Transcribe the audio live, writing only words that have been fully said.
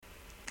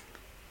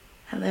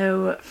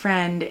Hello,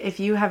 friend. If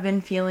you have been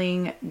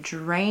feeling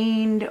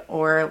drained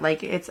or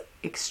like it's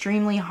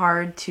extremely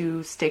hard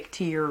to stick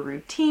to your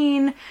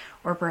routine,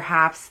 or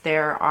perhaps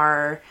there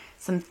are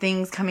some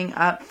things coming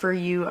up for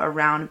you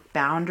around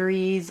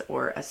boundaries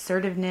or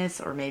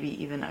assertiveness or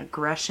maybe even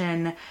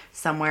aggression,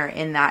 somewhere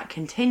in that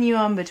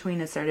continuum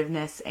between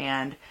assertiveness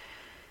and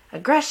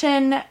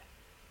aggression,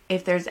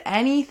 if there's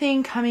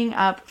anything coming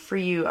up for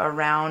you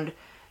around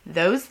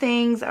those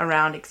things,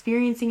 around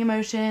experiencing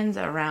emotions,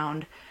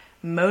 around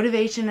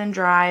motivation and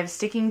drive,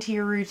 sticking to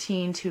your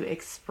routine to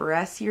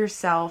express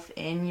yourself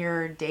in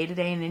your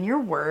day-to-day and in your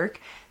work,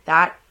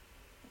 that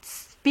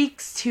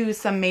speaks to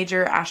some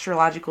major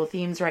astrological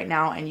themes right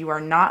now, and you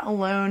are not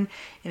alone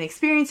in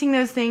experiencing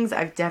those things.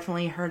 I've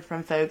definitely heard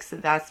from folks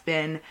that that's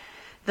been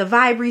the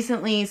vibe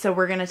recently, so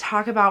we're going to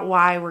talk about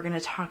why. We're going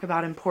to talk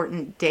about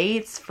important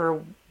dates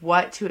for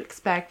what to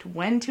expect,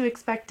 when to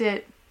expect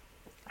it,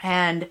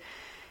 and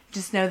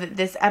just know that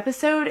this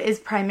episode is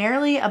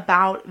primarily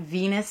about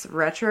Venus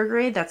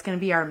retrograde. That's going to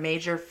be our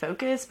major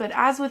focus. But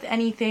as with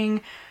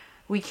anything,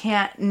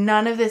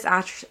 none of this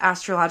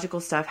astrological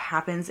stuff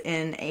happens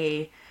in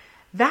a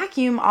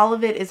vacuum. All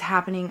of it is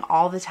happening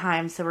all the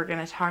time. So we're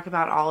going to talk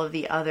about all of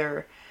the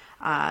other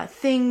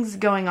things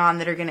going on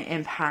that are going to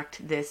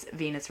impact this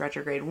Venus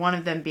retrograde. One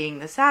of them being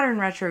the Saturn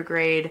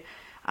retrograde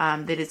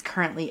that is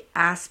currently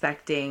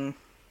aspecting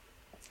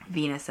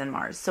Venus and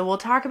Mars. So we'll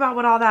talk about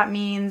what all that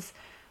means,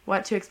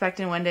 what to expect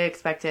and when to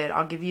expect it.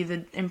 I'll give you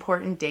the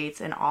important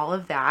dates and all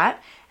of that.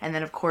 And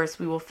then, of course,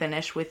 we will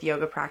finish with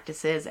yoga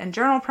practices and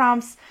journal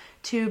prompts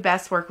to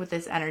best work with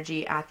this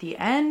energy at the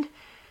end.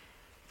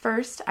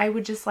 First, I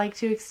would just like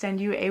to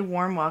extend you a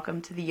warm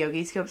welcome to the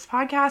Yogi Scopes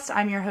podcast.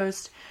 I'm your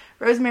host,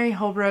 Rosemary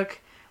Holbrook.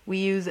 We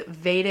use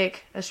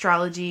Vedic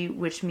astrology,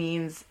 which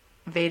means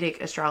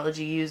Vedic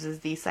astrology uses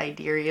the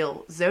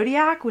sidereal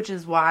zodiac, which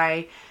is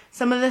why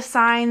some of the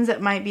signs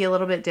might be a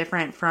little bit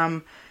different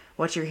from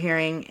what you're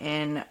hearing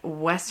in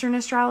Western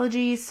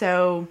astrology.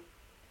 So,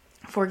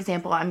 for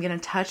example, I'm going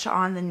to touch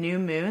on the new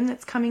moon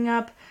that's coming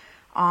up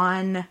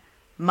on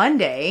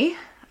Monday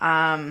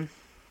in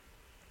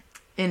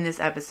this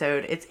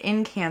episode. It's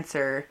in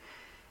Cancer,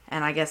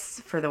 and I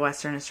guess for the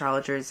Western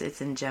astrologers, it's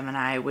in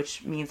Gemini,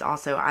 which means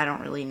also I don't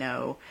really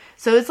know.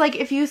 So it's like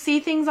if you see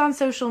things on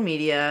social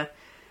media,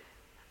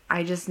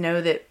 I just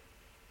know that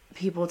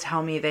people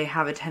tell me they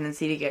have a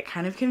tendency to get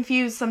kind of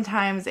confused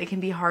sometimes. It can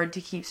be hard to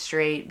keep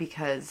straight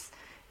because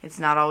it's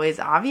not always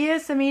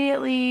obvious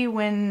immediately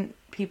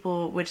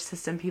which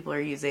system people are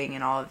using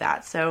and all of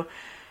that. So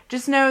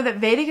just know that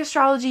Vedic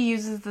astrology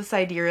uses the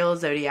sidereal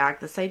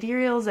zodiac. The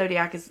sidereal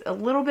zodiac is a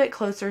little bit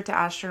closer to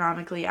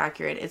astronomically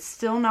accurate. It's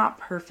still not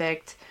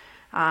perfect.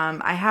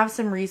 I have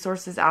some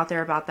resources out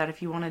there about that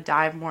if you want to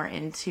dive more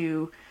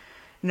into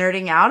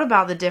nerding out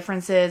about the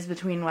differences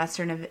between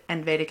Western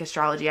and Vedic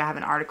astrology. I have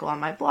an article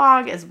on my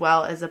blog as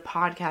well as a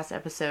podcast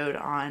episode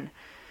on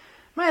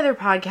my other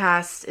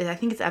podcast. I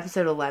think it's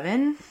episode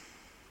 11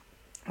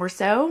 or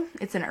so.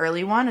 It's an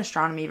early one.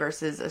 Astronomy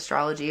versus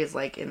astrology is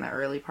like in the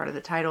early part of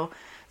the title.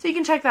 So you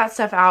can check that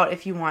stuff out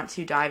if you want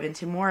to dive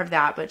into more of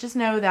that. But just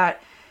know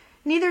that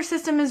neither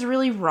system is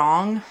really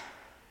wrong,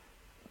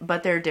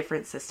 but they're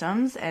different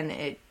systems, and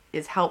it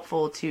is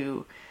helpful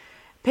to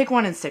pick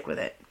one and stick with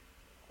it.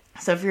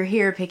 So if you're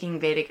here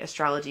picking Vedic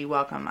astrology,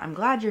 welcome. I'm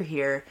glad you're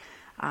here.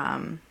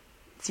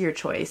 It's your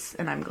choice,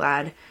 and I'm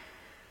glad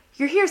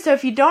you're here. So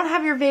if you don't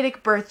have your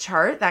Vedic birth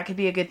chart, that could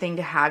be a good thing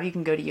to have. You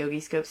can go to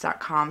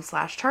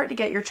yogiscopes.com/chart to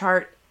get your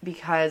chart,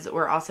 because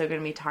we're also going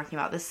to be talking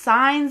about the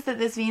signs that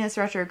this Venus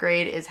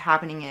retrograde is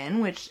happening in,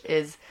 which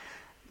is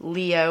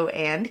Leo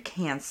and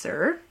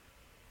Cancer.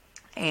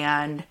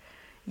 And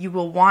you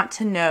will want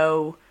to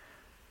know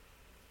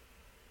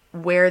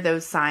where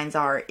those signs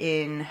are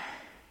in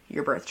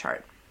your birth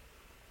chart,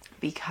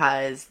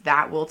 because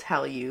that will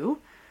tell you,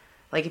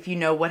 like if you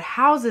know what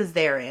houses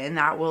they're in,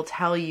 that will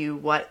tell you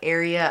what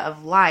area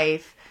of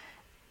life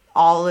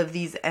all of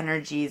these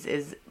energies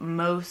is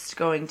most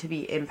going to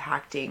be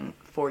impacting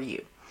for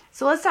you.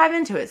 So let's dive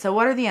into it. So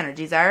what are the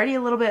energies? I already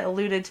a little bit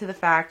alluded to the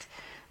fact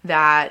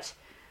that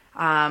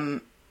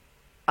a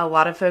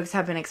lot of folks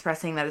have been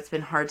expressing that it's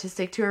been hard to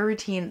stick to a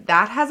routine.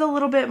 That has a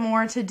little bit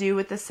more to do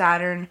with the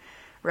Saturn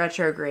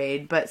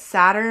retrograde, but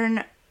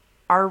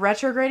our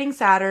retrograding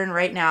Saturn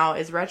right now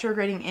is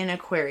retrograding in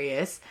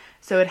Aquarius.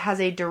 So it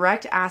has a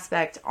direct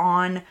aspect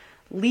on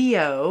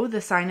Leo, the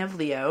sign of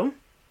Leo,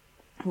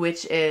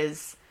 which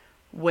is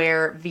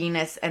where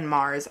Venus and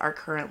Mars are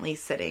currently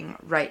sitting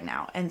right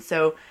now. And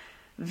so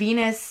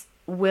Venus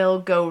will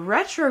go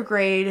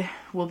retrograde,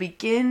 will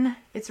begin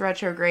its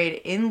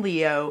retrograde in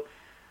Leo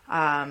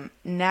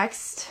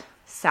next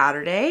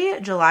Saturday,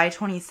 July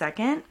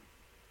 22nd.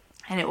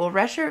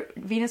 And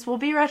Venus will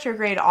be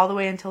retrograde all the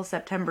way until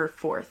September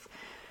 4th.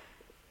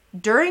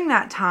 During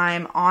that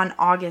time, on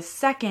August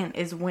 2nd,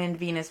 is when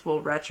Venus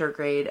will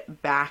retrograde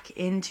back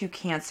into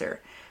Cancer.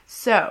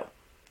 So,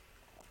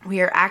 we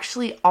are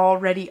actually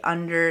already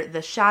under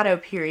the shadow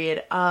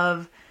period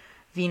of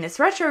Venus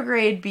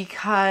retrograde,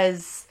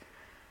 because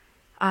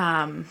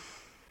how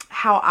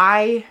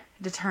I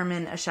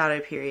determine a shadow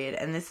period.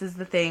 And this is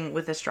the thing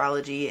with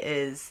astrology,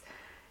 is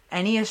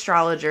any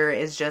astrologer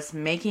is just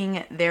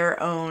making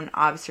their own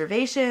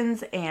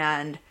observations,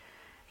 and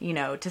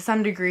to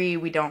some degree,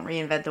 we don't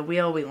reinvent the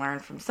wheel. We learn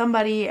from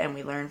somebody, and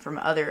we learn from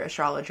other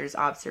astrologers'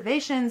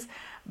 observations.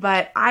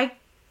 But I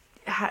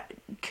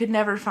could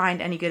never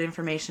find any good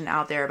information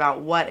out there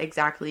about what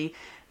exactly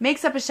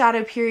makes up a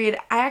shadow period.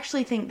 I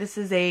actually think this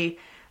is a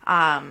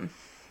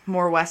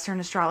more Western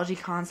astrology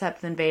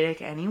concept than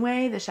Vedic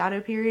anyway, the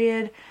shadow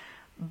period.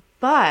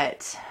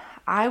 But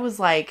I was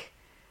like,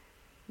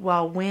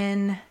 well, what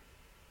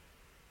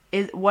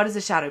is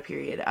a shadow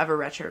period of a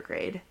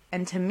retrograde?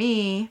 And to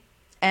me,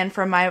 and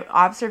from my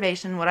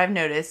observation, what I've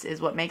noticed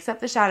is what makes up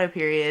the shadow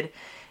period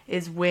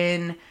is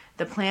when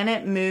the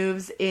planet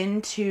moves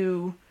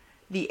into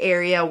the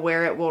area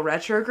where it will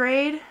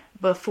retrograde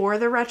before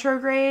the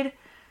retrograde.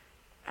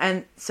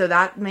 And so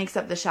that makes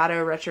up the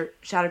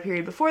shadow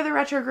period before the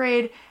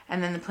retrograde.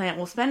 And then the planet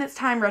will spend its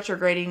time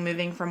retrograding,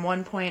 moving from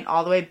one point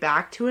all the way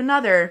back to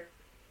another.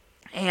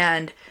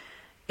 And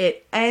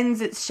it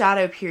ends its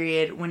shadow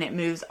period when it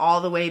moves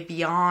all the way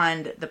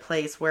beyond the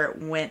place where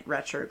it went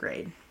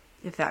retrograde,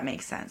 if that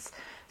makes sense.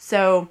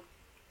 So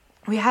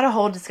we had a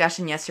whole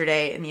discussion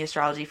yesterday in the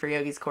Astrology for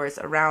Yogis course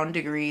around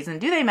degrees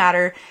and do they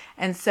matter?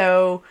 And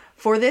so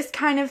for this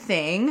kind of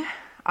thing,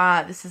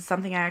 this is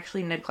something I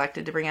actually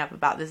neglected to bring up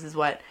about this is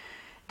what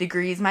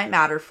degrees might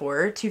matter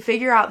for. To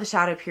figure out the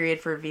shadow period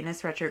for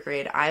Venus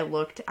retrograde, I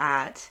looked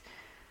at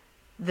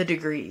the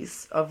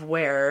degrees of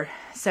where.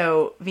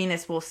 So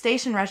Venus will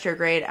station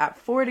retrograde at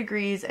 4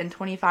 degrees and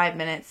 25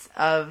 minutes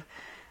of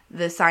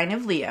the sign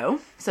of Leo.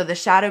 So the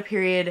shadow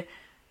period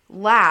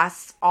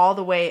lasts all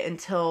the way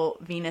until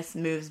Venus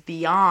moves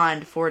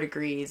beyond 4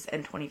 degrees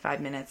and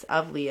 25 minutes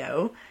of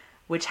Leo,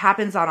 which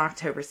happens on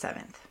October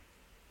 7th.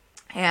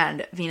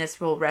 And Venus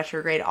will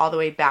retrograde all the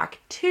way back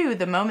to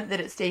the moment that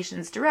it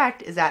stations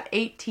direct is at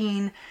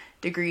 18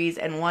 degrees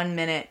and 1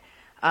 minute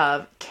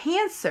of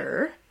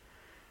Cancer.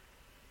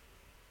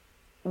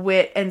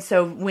 And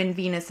so when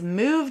Venus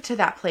moved to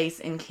that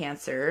place in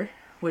Cancer,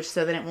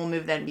 so then it will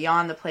move then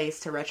beyond the place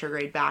to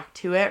retrograde back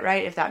to it,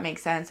 right? If that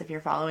makes sense, if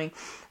you're following,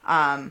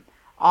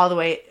 all the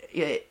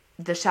way,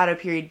 the shadow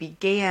period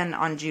began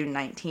on June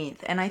 19th.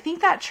 And I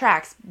think that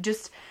tracks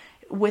just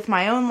with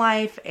my own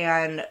life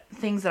and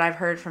things that I've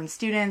heard from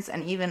students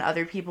and even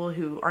other people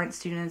who aren't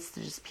students,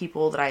 just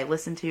people that I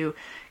listen to,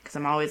 because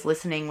I'm always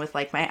listening with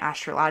like my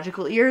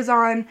astrological ears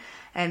on,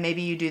 and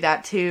maybe you do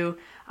that too.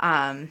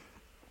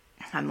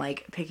 I'm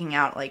like picking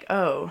out like,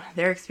 oh,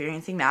 they're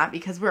experiencing that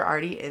because we're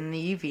already in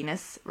the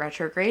Venus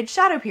retrograde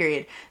shadow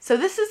period. So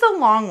this is a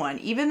long one.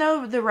 Even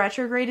though the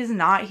retrograde is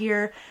not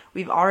here,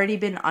 we've already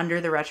been under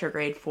the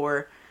retrograde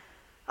for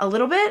a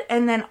little bit.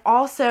 And then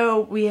also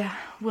we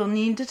will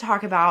need to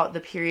talk about the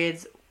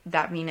periods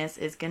that Venus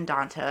is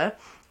Gandanta.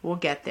 We'll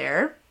get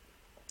there.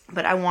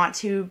 But I want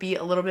to be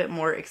a little bit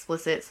more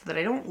explicit so that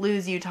I don't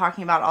lose you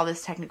talking about all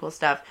this technical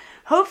stuff.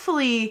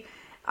 Hopefully,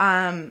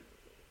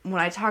 when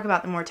I talk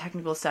about the more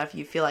technical stuff,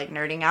 you feel like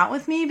nerding out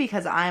with me,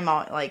 because I'm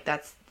all like,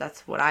 that's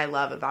what I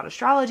love about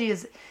astrology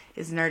is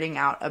nerding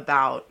out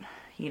about,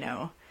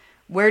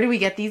 where do we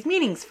get these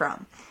meanings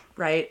from,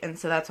 right? And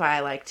so that's why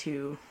I like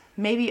to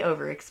maybe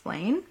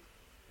over-explain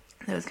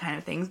those kind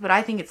of things, but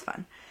I think it's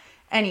fun.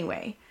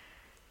 Anyway,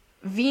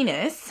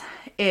 Venus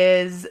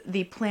is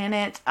the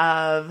planet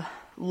of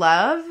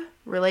love,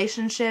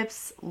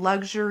 relationships,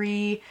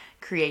 luxury,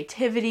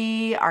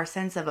 creativity, our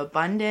sense of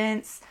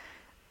abundance.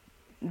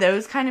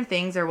 Those kind of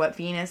things are what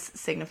Venus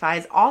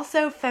signifies.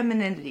 Also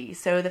femininity.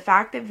 So the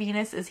fact that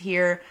Venus is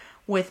here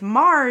with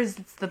Mars,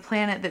 it's the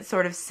planet that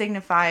sort of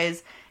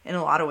signifies in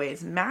a lot of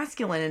ways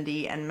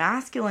masculinity and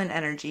masculine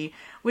energy,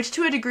 which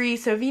to a degree,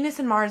 so Venus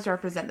and Mars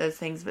represent those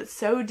things, but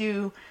so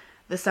do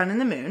the sun and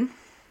the moon,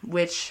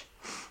 which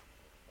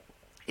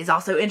is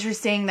also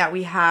interesting that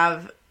we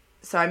have,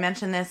 so I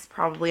mentioned this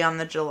probably on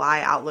the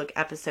July Outlook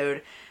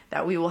episode,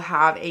 that we will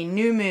have a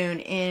new moon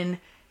in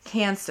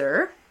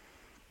Cancer,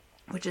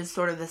 which is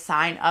sort of the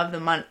sign of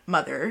the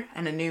mother,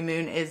 and a new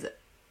moon is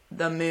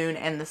the moon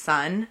and the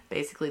sun,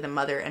 basically the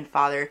mother and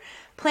father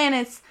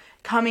planets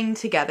coming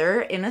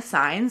together in a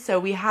sign. So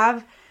we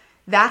have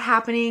that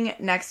happening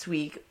next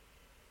week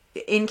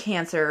in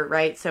Cancer,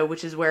 right? So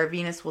which is where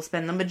Venus will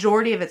spend the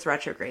majority of its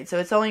retrograde. So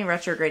it's only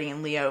retrograding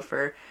in Leo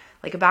for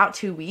like about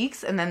 2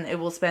 weeks, and then it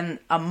will spend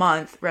a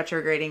month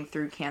retrograding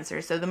through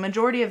Cancer. So the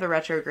majority of the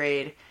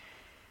retrograde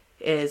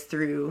is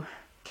through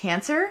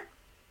Cancer.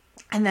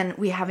 And then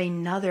we have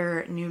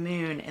another new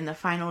moon in the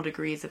final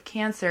degrees of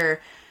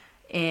Cancer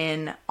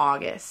in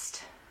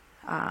August.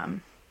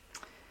 And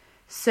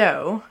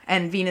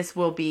Venus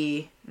will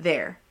be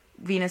there.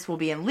 Venus will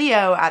be in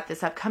Leo at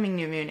this upcoming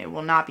new moon. It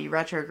will not be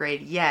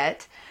retrograde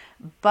yet,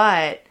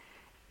 but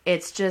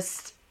it's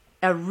just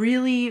a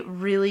really,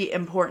 really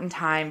important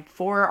time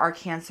for our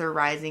Cancer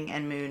rising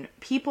and moon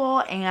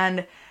people,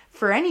 and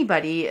for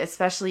anybody,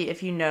 especially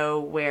if you know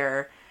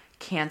where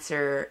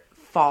Cancer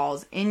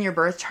falls in your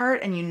birth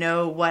chart and you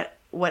know what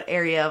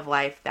area of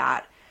life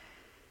that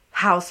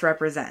house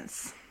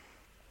represents.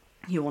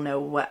 you will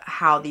know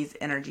how these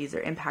energies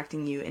are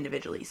impacting you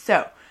individually.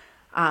 So,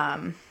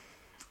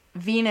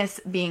 Venus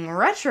being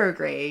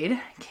retrograde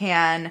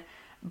can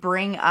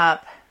bring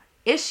up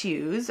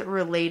issues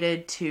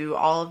related to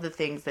all of the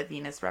things that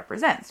Venus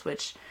represents,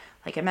 which,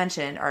 like I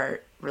mentioned,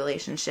 are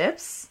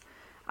relationships.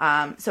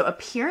 So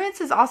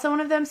appearance is also one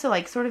of them. So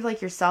like sort of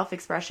like your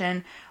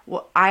self-expression.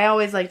 Well, I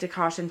always like to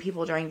caution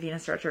people during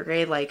Venus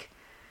retrograde, like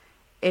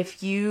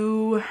if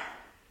you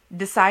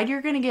decide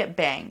you're going to get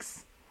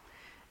bangs,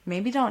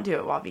 maybe don't do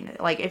it while Venus,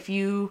 like if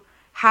you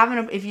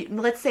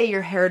let's say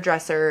your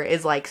hairdresser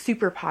is like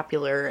super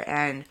popular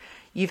and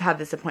you've had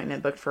this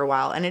appointment booked for a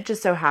while and it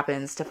just so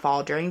happens to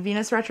fall during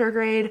Venus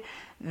retrograde,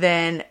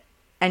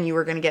 and you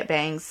were going to get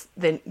bangs,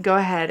 then go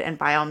ahead and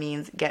by all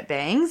means get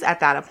bangs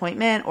at that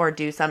appointment, or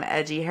do some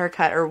edgy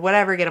haircut or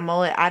whatever, get a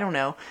mullet. I don't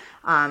know.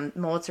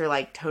 Mullets are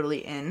like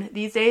totally in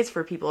these days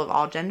for people of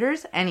all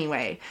genders.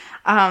 Anyway,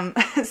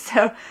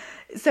 so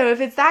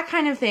if it's that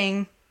kind of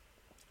thing,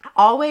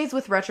 always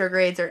with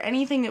retrogrades or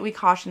anything that we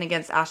caution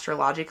against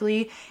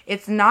astrologically,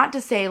 it's not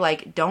to say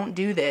like, don't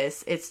do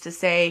this. It's to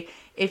say,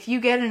 if you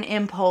get an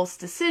impulse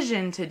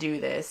decision to do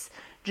this,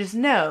 just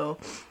know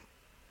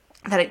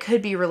that it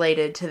could be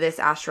related to this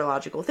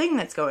astrological thing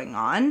that's going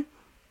on.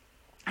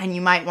 And you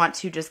might want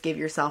to just give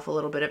yourself a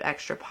little bit of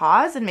extra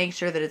pause and make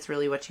sure that it's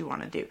really what you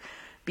want to do.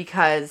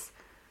 Because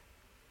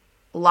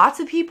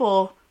lots of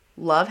people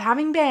love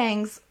having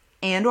bangs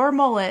and or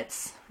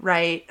mullets,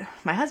 right?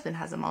 My husband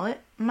has a mullet.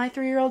 My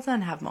 3-year-old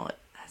son has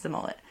a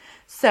mullet.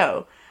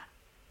 So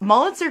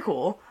mullets are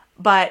cool,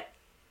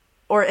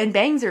 and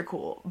bangs are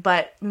cool.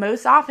 But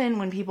most often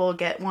when people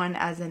get one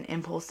as an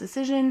impulse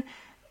decision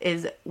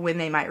is when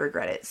they might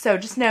regret it. So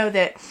just know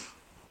that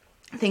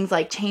things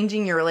like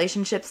changing your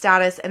relationship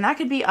status, and that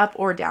could be up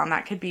or down.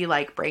 That could be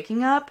like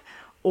breaking up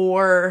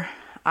or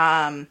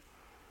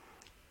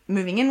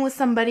moving in with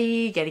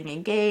somebody, getting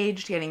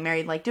engaged, getting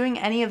married, like doing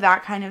any of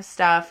that kind of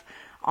stuff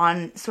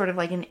on sort of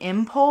like an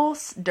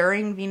impulse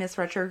during Venus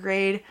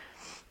retrograde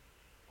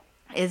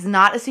is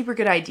not a super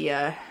good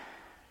idea.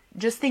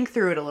 Just think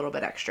through it a little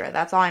bit extra.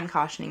 That's all I'm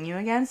cautioning you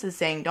against, is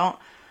saying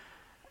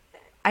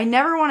I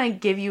never want to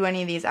give you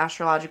any of these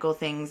astrological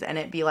things and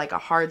it be like a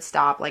hard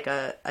stop, like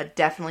a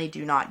definitely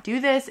do not do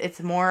this.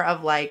 It's more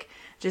of like,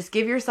 just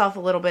give yourself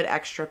a little bit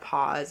extra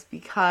pause,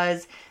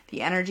 because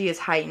the energy is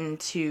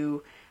heightened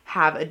to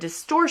have a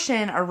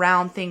distortion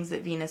around things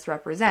that Venus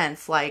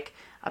represents, like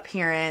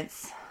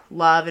appearance,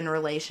 love and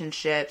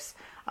relationships,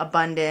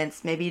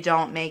 abundance. Maybe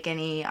don't make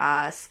any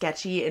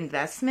sketchy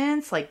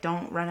investments, like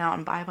don't run out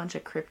and buy a bunch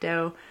of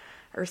crypto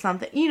or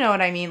something. You know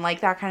what I mean?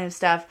 Like that kind of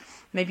stuff.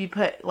 Maybe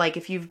put, like,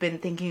 if you've been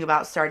thinking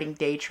about starting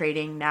day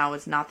trading, now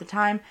is not the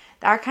time.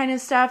 That kind of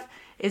stuff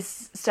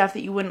is stuff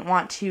that you wouldn't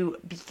want to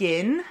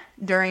begin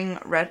during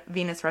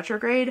Venus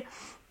retrograde.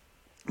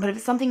 But if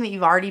it's something that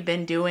you've already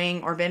been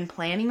doing or been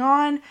planning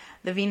on,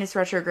 the Venus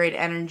retrograde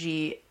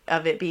energy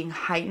of it being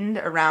heightened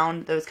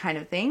around those kind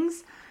of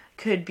things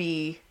could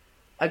be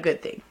a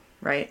good thing,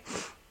 right?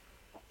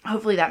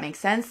 Hopefully that makes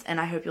sense,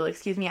 and I hope you'll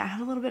excuse me. I have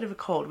a little bit of a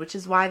cold, which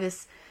is why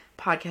this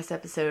podcast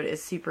episode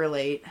is super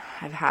late.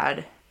 I've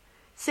had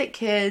sick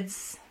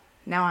kids.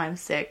 Now I'm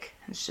sick.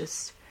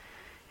 It's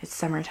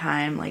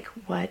summertime. Like,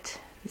 what?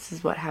 This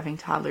is what having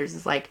toddlers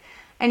is like.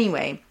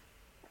 Anyway,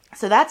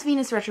 so that's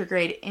Venus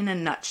retrograde in a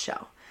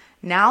nutshell.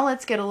 Now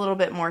let's get a little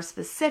bit more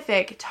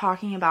specific,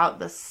 talking about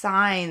the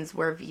signs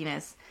where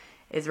Venus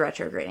is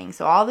retrograding.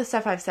 So all the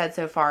stuff I've said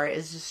so far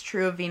is just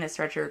true of Venus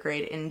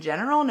retrograde in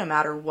general, no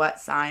matter what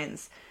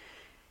signs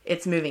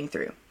it's moving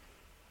through.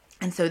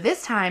 And so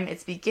this time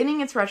it's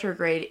beginning its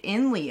retrograde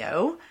in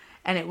Leo,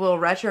 and it will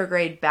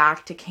retrograde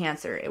back to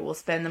Cancer. It will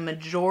spend the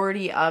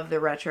majority of the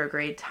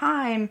retrograde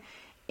time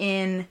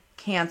in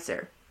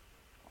Cancer.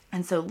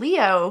 And so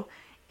Leo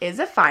is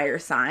a fire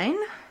sign.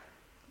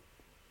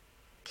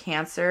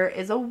 Cancer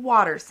is a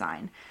water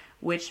sign,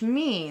 which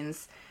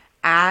means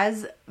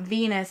as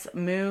Venus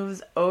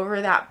moves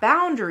over that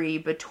boundary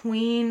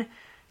between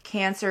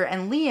Cancer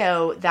and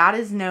Leo, that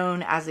is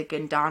known as a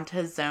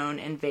Gandanta zone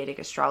in Vedic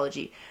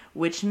astrology,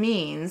 which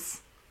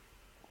means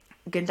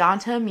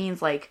Gandanta means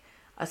like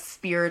a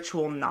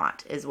spiritual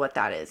knot is what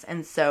that is.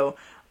 And so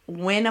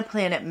when a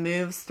planet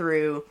moves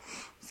through,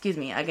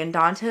 a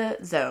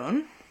Gandanta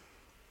zone,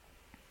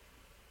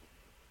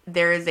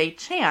 there is a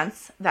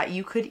chance that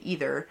you could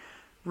either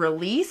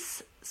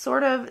release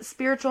sort of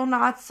spiritual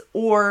knots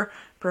or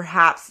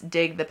perhaps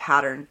dig the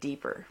pattern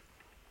deeper.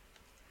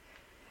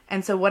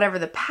 And so whatever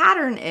the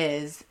pattern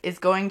is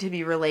going to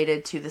be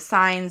related to the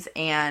signs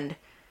and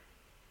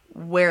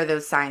where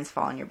those signs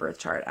fall in your birth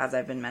chart, as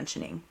I've been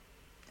mentioning.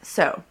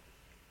 So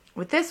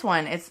with this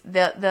one, it's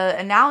the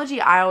analogy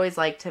I always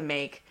like to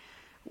make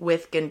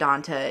with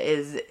Gandanta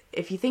is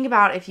if you think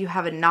about if you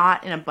have a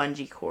knot in a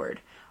bungee cord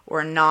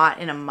or a knot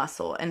in a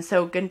muscle. And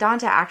so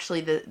Gandanta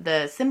actually,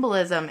 the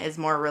symbolism is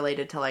more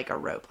related to like a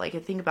rope.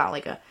 Like think about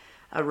like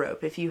a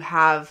rope. If you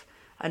have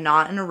a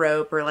knot in a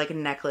rope or like a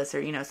necklace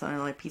or, something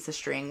like a piece of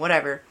string,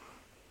 whatever,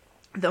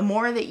 the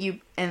more that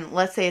and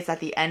let's say it's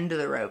at the end of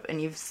the rope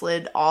and you've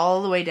slid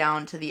all the way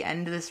down to the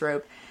end of this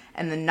rope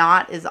and the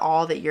knot is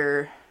all that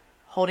you're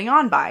holding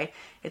on by.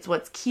 It's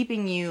what's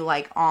keeping you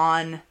like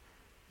on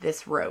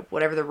this rope,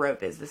 whatever the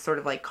rope is, this sort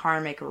of like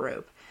karmic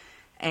rope.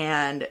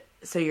 And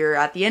so you're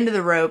at the end of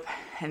the rope,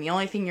 and the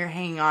only thing you're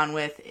hanging on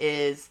with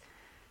is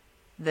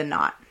the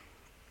knot.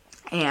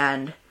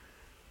 And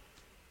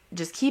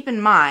just keep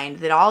in mind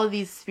that all of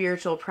these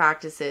spiritual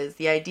practices,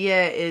 the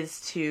idea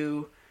is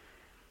to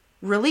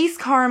release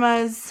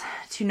karmas,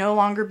 to no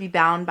longer be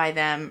bound by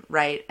them,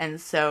 right?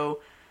 And so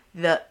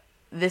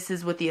this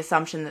is with the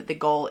assumption that the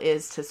goal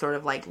is to sort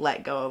of like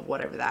let go of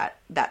whatever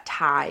that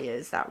tie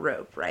is, that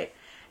rope, right?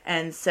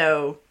 And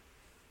so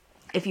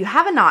if you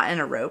have a knot in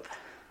a rope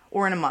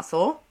or in a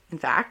muscle, in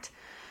fact,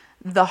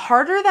 the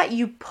harder that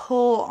you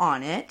pull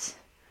on it,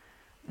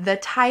 the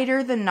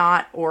tighter the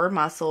knot or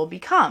muscle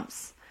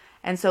becomes.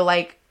 And so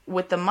like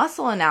with the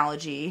muscle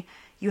analogy,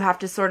 you have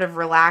to sort of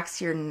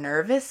relax your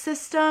nervous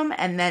system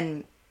and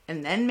then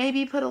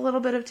maybe put a little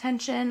bit of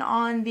tension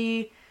on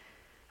the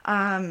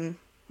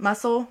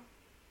muscle,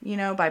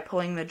 by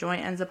pulling the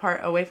joint ends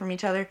apart away from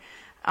each other.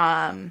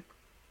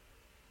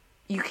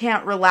 You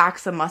can't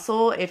relax a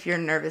muscle if your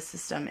nervous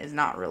system is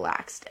not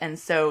relaxed. And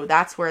so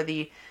that's where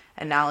the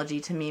analogy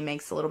to me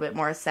makes a little bit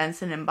more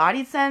sense, an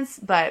embodied sense.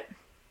 But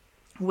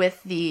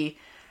with the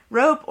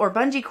rope or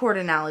bungee cord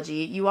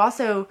analogy, you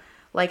also,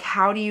 like,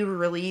 how do you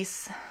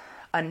release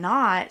a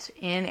knot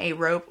in a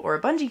rope or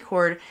a bungee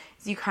cord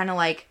is you kind of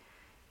like,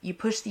 you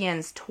push the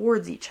ends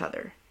towards each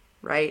other,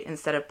 right?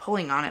 Instead of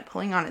pulling on it.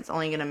 Pulling on it's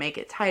only going to make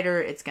it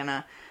tighter. It's going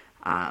to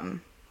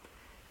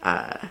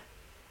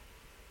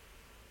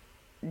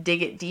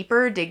dig it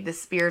deeper, dig the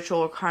spiritual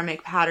or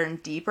karmic pattern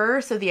deeper.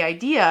 So the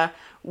idea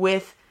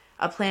with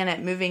a planet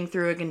moving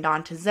through a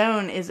Gandanta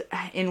zone is,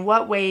 in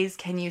what ways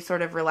can you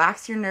sort of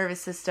relax your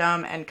nervous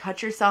system and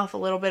cut yourself a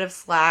little bit of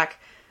slack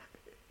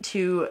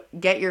to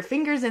get your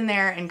fingers in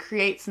there and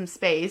create some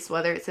space,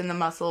 whether it's in the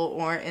muscle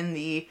or in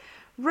the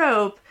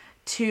rope,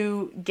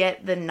 to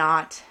get the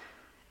knot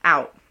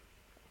out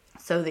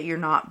so that you're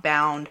not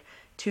bound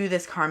to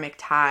this karmic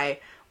tie,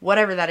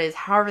 whatever that is,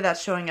 however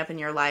that's showing up in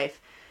your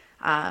life.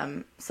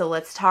 So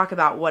let's talk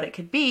about what it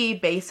could be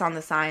based on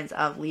the signs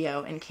of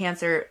Leo and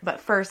Cancer. But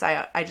first,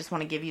 I just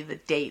want to give you the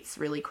dates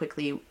really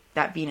quickly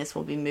that Venus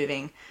will be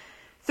moving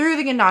through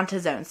the Gandanta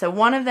zone. So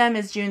one of them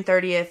is June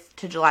 30th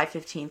to July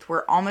 15th.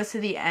 We're almost to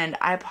the end.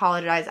 I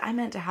apologize. I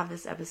meant to have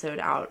this episode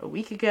out a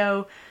week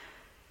ago.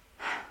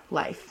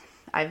 Life.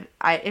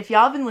 If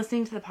y'all have been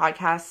listening to the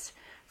podcast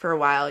for a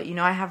while,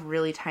 I have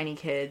really tiny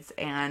kids,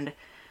 and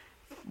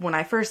when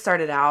I first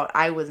started out,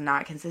 I was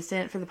not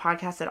consistent for the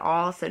podcast at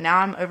all. So now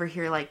I'm over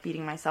here like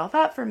beating myself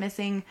up for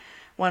missing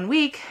 1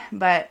 week,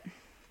 but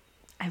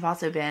I've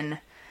also been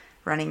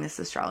running this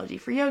Astrology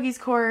for Yogis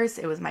course.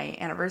 It was my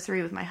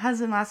anniversary with my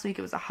husband last week.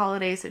 It was a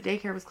holiday, so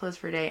daycare was closed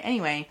for a day.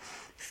 Anyway,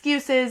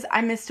 excuses. I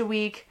missed a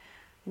week.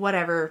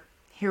 Whatever.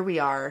 Here we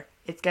are.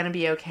 It's going to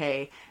be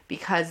okay,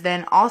 because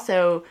then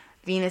also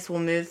Venus will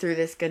move through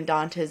this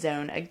Gandanta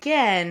zone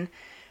again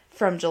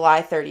from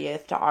July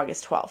 30th to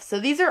August 12th. So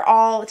these are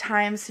all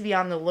times to be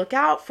on the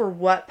lookout for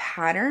what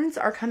patterns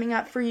are coming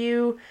up for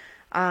you,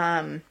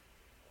 and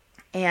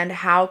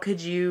how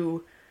could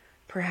you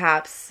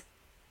perhaps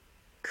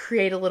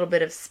create a little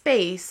bit of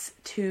space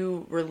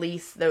to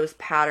release those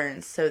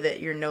patterns so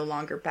that you're no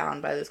longer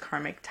bound by those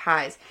karmic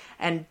ties.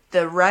 And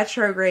the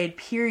retrograde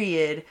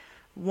period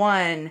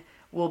 1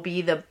 will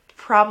be the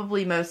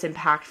probably most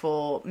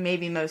impactful,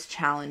 maybe most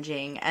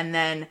challenging. And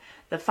then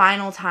the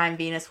final time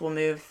Venus will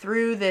move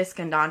through this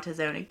Gandanta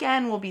zone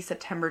again will be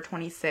September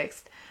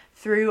 26th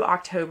through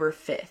October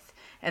 5th.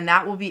 And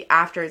that will be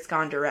after it's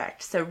gone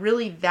direct. So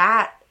really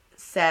that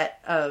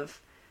set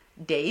of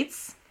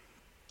dates,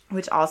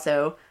 which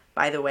also,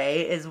 by the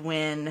way, is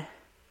when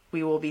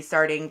we will be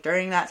starting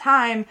during that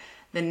time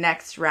the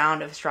next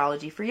round of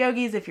Astrology for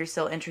Yogis. If you're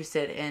still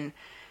interested in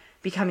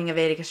becoming a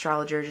Vedic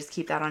astrologer, just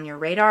keep that on your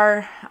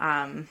radar.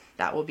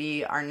 That will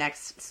be our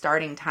next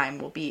starting time,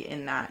 will be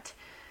in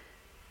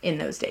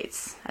those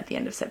dates at the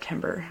end of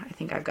September. I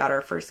think I've got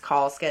our first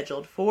call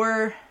scheduled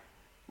for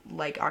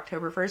like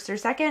October 1st or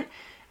 2nd.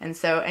 And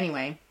so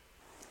anyway,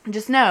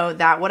 just know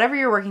that whatever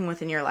you're working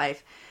with in your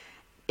life,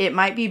 it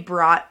might be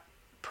brought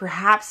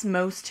perhaps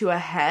most to a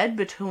head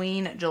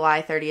between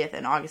July 30th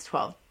and August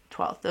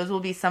 12th. Those will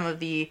be some of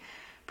the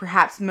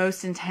perhaps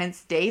most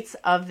intense dates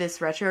of this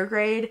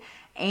retrograde.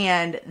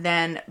 And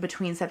then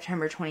between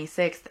September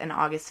 26th and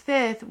August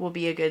 5th will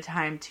be a good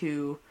time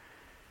to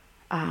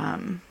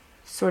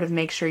sort of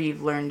make sure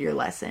you've learned your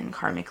lesson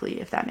karmically,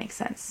 if that makes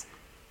sense.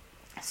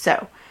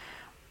 So,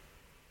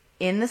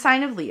 in the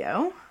sign of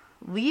Leo,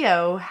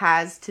 Leo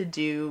has to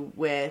do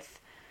with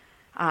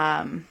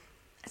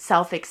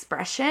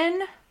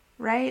self-expression,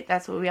 right?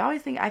 That's what we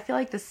always think. I feel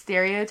like the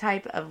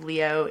stereotype of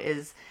Leo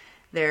is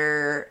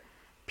they're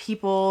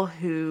people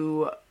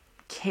who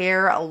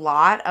care a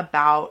lot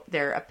about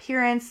their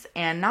appearance,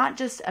 and not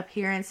just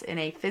appearance in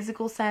a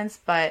physical sense,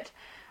 but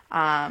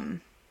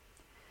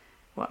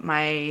what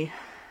my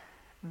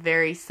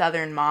very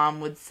southern mom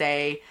would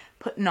say,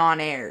 putting on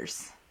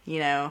airs,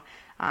 So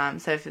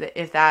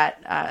if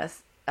that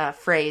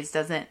phrase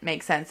doesn't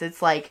make sense.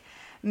 It's like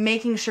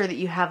making sure that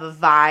you have a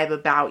vibe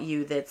about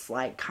you that's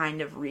like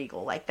kind of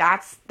regal. Like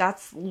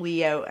that's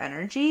Leo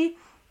energy.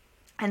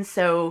 And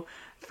so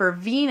for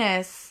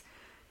Venus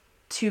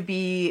to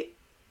be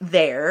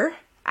there,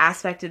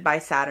 aspected by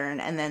Saturn,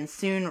 and then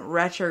soon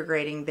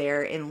retrograding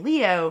there in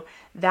Leo,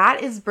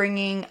 that is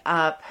bringing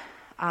up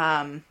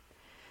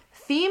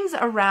themes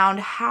around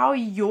how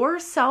your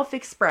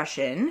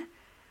self-expression,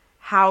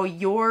 how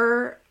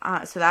your,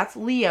 so that's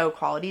Leo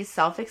qualities,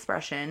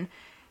 self-expression,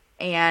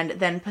 and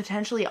then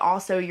potentially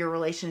also your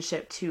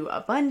relationship to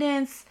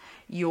abundance,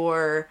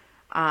 your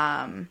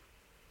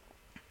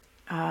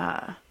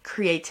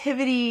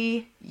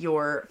creativity,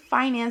 your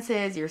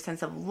finances, your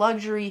sense of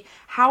luxury.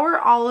 How are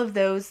all of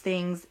those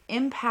things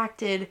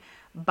impacted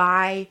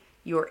by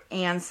your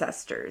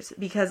ancestors?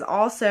 Because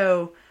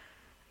also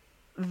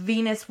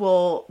Venus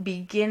will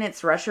begin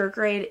its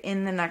retrograde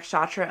in the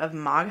nakshatra of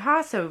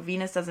Magha. So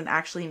Venus doesn't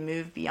actually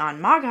move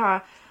beyond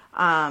Magha,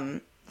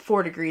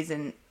 4 degrees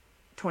and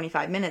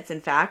 25 minutes,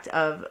 in fact,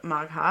 of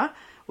Magha,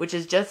 which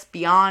is just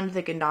beyond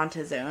the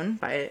Gandanta zone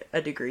by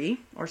a degree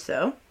or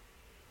so.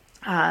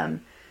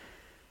 And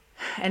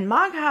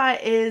Magha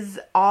is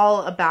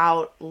all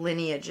about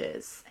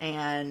lineages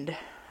and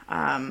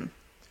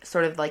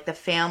sort of like the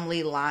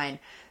family line.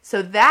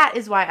 So that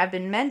is why I've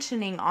been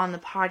mentioning on the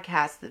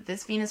podcast that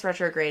this Venus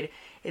retrograde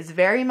is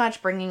very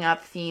much bringing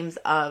up themes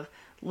of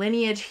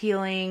lineage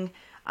healing,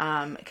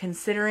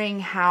 considering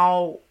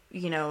how,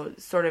 you know,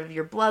 sort of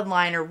your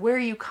bloodline or where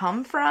you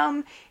come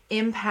from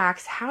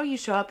impacts how you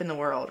show up in the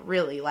world,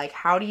 really. Like,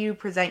 how do you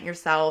present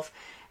yourself?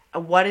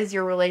 What is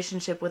your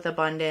relationship with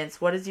abundance?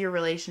 What is your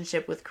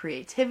relationship with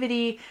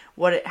creativity?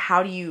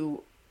 How do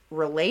you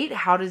relate?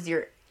 How does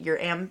your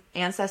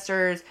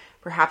ancestors,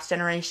 perhaps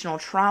generational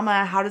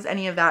trauma, how does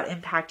any of that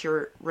impact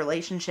your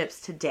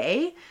relationships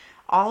today?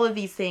 All of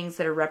these things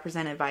that are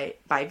represented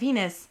by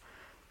Venus,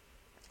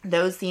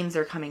 those themes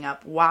are coming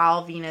up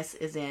while Venus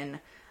is in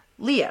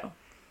Leo.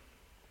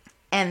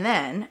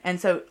 And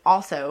so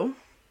also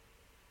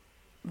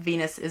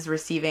Venus is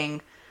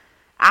receiving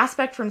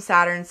aspect from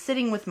Saturn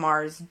sitting with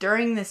Mars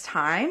during this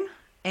time.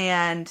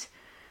 And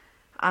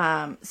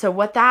so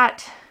what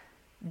that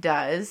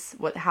does,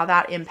 how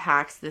that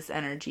impacts this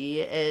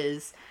energy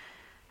is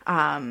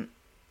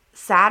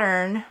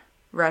Saturn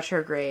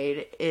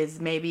retrograde is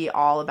maybe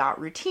all about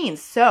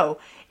routines. So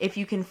if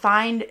you can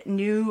find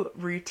new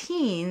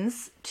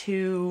routines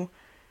to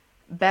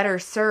better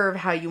serve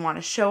how you want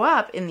to show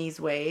up in these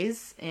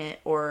ways,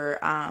 or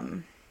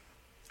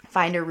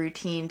find a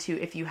routine to,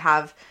 if you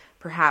have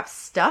perhaps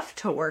stuff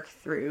to work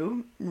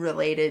through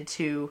related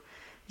to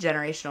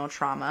generational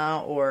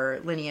trauma or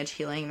lineage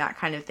healing, that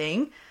kind of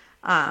thing,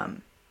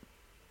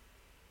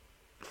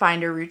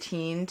 find a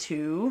routine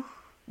to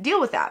deal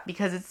with that,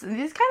 because it's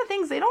these kind of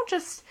things, they don't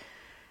just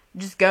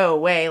go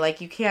away. Like,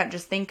 you can't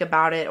just think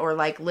about it or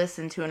like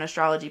listen to an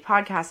astrology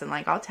podcast and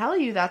like, I'll tell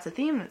you that's a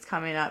theme that's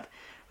coming up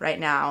right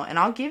now, and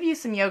I'll give you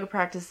some yoga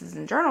practices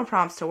and journal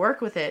prompts to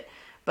work with it.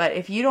 But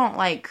if you don't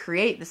like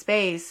create the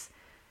space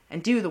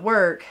and do the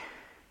work,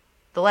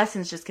 the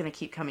lesson's just going to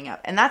keep coming up.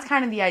 And that's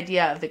kind of the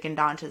idea of the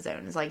Gandanta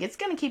zone. It's like, it's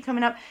going to keep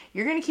coming up.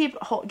 You're going to keep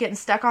getting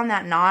stuck on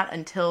that knot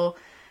until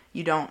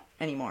you don't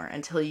anymore,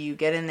 until you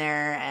get in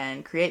there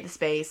and create the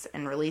space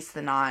and release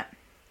the knot.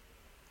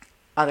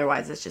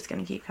 Otherwise, it's just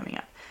going to keep coming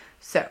up.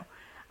 So,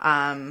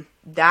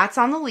 that's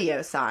on the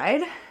Leo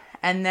side.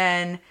 And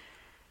then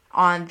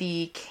on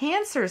the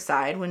Cancer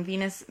side, when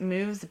Venus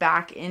moves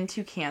back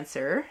into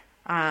Cancer,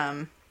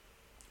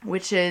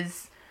 which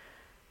is,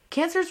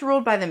 Cancer's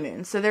ruled by the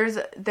moon. So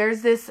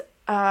there's this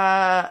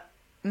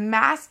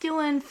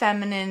masculine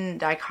feminine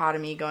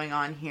dichotomy going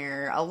on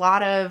here. A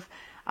lot of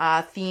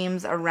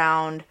themes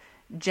around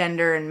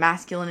gender and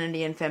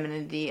masculinity and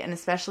femininity, and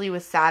especially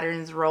with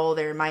Saturn's role,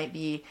 there might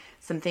be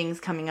some things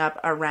coming up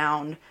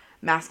around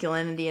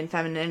masculinity and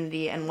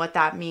femininity and what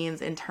that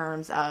means in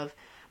terms of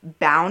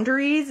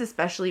boundaries,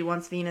 especially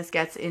once Venus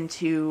gets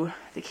into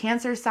the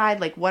Cancer side.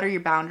 Like, what are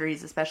your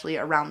boundaries, especially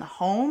around the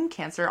home?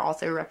 Cancer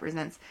also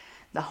represents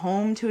the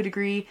home to a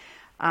degree.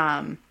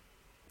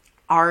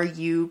 Are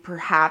you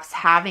perhaps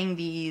having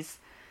these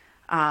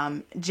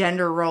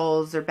gender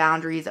roles or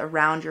boundaries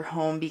around your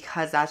home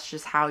because that's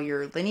just how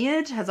your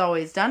lineage has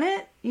always done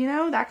it, you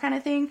know, that kind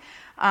of thing?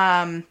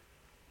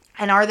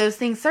 And are those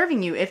things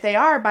serving you? If they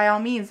are, by all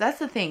means, that's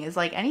the thing, is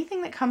like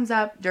anything that comes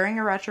up during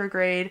a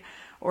retrograde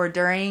or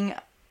during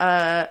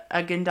a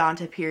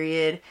Gandanta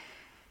period,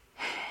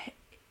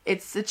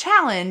 it's a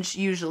challenge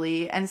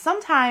usually. And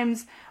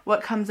sometimes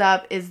what comes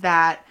up is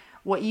that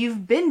what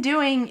you've been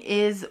doing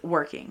is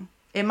working.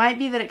 It might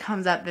be that it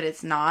comes up that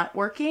it's not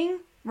working,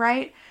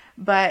 right?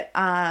 But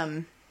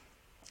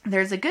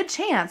there's a good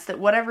chance that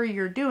whatever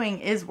you're doing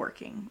is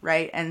working,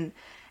 right? And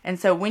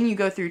so when you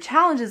go through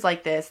challenges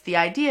like this, the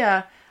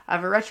idea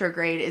of a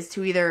retrograde is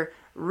to either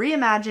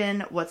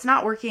reimagine what's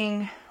not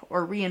working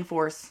or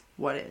reinforce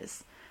what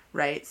is,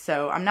 right?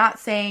 So I'm not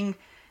trying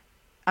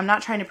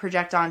to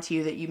project onto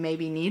you that you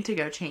maybe need to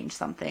go change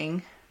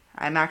something.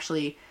 I'm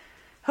actually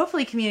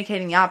hopefully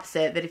communicating the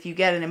opposite, that if you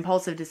get an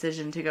impulsive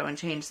decision to go and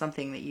change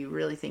something, that you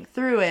really think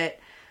through it,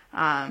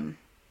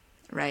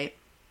 right?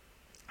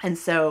 And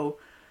so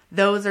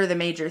those are the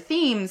major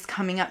themes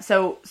coming up.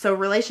 So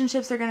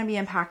relationships are going to be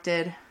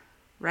impacted,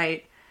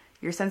 right?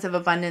 Your sense of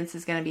abundance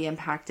is going to be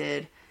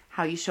impacted.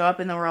 How you show up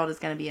in the world is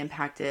going to be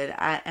impacted.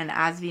 And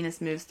as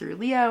Venus moves through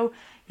Leo,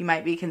 you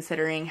might be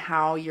considering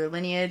how your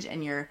lineage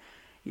and your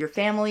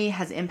family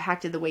has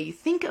impacted the way you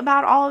think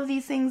about all of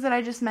these things that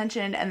I just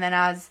mentioned. And then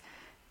as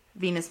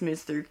Venus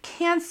moves through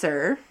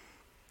Cancer,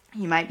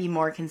 you might be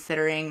more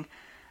considering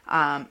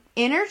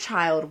inner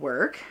child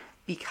work,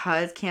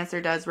 because Cancer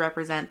does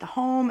represent the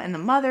home and the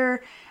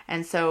mother.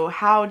 And so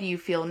how do you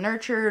feel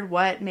nurtured?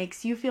 What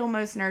makes you feel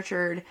most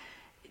nurtured?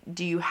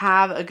 Do you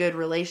have a good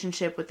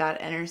relationship with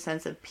that inner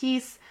sense of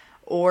peace?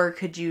 Or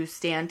could you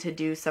stand to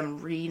do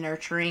some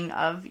re-nurturing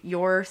of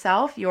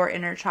yourself, your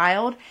inner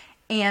child?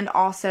 And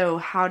also,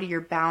 how do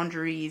your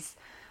boundaries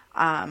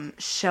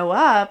show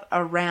up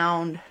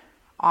around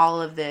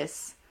all of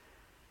this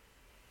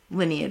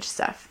lineage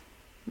stuff,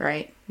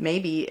 right?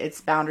 Maybe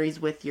it's boundaries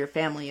with your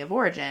family of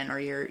origin or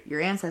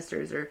your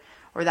ancestors or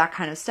that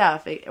kind of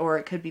stuff. Or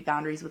it could be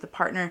boundaries with a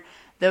partner.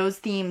 Those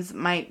themes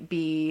might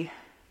be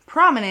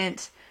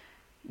prominent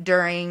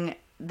during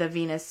the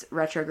Venus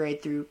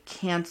retrograde through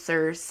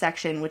Cancer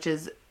section,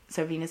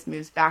 so Venus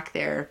moves back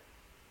there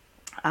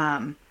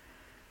on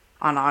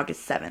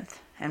August 7th,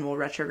 and will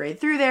retrograde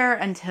through there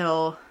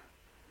until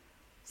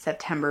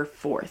September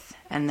 4th.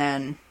 And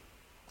then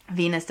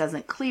Venus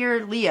doesn't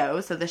clear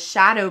Leo, so the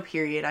shadow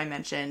period I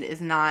mentioned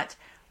is not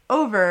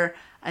over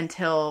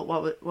until,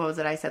 what was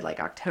it I said,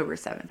 like October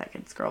 7th. I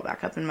can scroll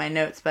back up in my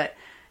notes, but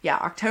yeah,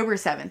 October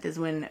 7th is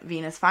when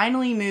Venus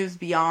finally moves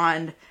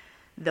beyond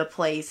the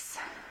place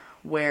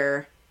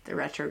where the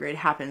retrograde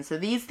happens. So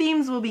these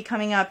themes will be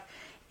coming up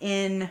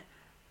in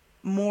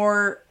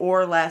more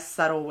or less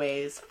subtle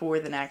ways for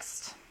the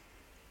next,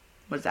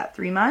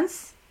 3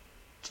 months?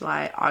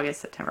 July,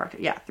 August, September,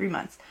 October. Yeah, 3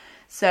 months.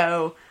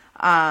 So,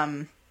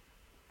 so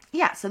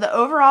the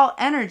overall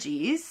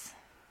energies,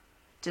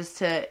 just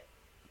to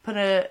put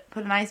a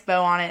nice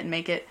bow on it and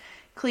make it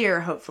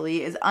clear,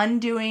 hopefully, is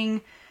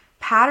undoing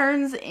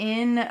patterns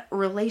in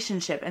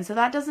relationship. And so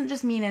that doesn't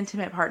just mean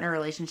intimate partner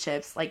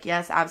relationships. Like,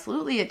 yes,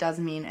 absolutely, it does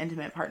mean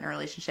intimate partner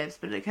relationships,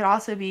 but it could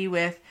also be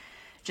with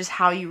just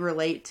how you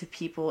relate to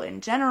people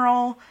in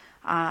general.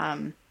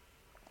 And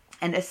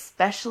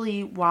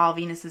especially while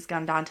Venus is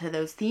Gandanta,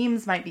 those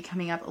themes might be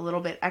coming up a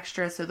little bit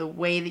extra. So the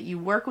way that you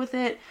work with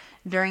it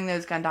during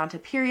those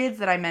Gandanta periods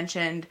that I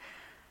mentioned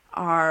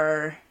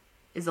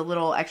is a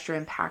little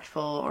extra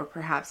impactful, or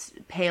perhaps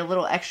pay a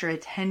little extra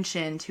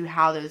attention to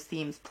how those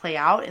themes play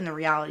out in the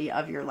reality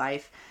of your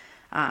life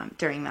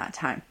during that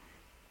time.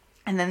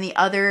 And then the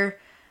other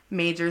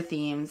major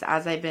themes,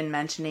 as I've been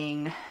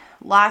mentioning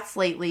lots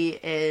lately,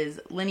 is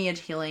lineage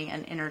healing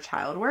and inner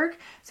child work.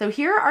 So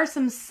here are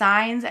some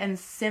signs and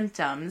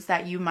symptoms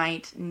that you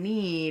might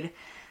need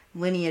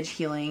lineage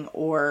healing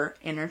or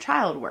inner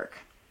child work.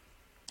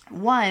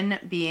 One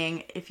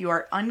being if you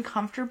are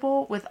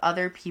uncomfortable with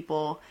other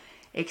people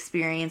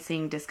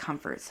experiencing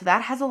discomfort. So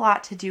that has a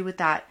lot to do with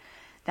that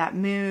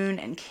moon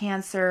and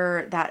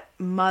Cancer, that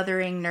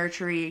mothering,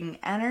 nurturing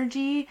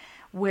energy,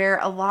 where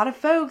a lot of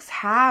folks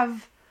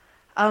have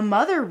a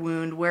mother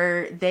wound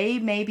where they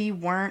maybe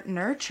weren't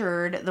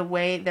nurtured the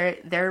way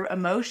their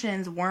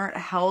emotions weren't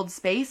held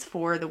space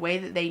for the way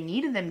that they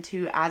needed them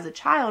to as a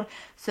child.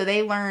 So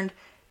they learned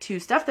to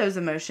stuff those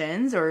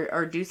emotions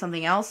or do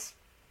something else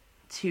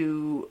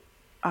to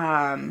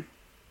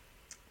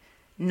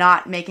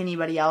not make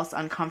anybody else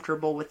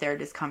uncomfortable with their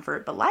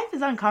discomfort. But life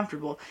is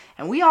uncomfortable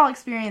and we all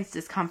experience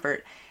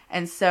discomfort.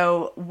 And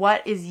so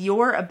what is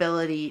your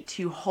ability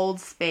to hold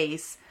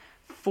space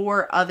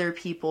for other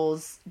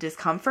people's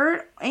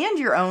discomfort and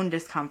your own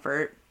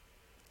discomfort?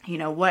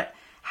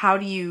 How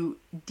do you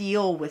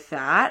deal with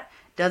that?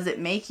 Does it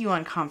make you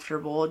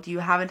uncomfortable? Do you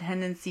have a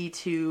tendency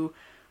to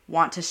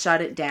want to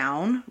shut it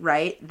down,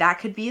 right? That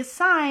could be a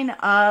sign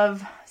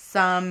of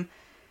some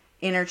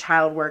inner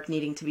child work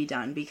needing to be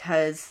done,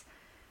 because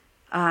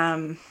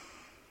I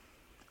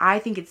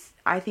think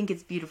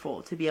it's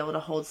beautiful to be able to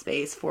hold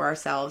space for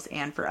ourselves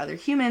and for other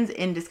humans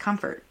in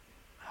discomfort.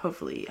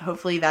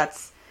 Hopefully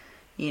that's,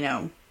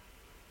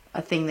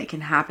 a thing that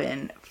can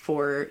happen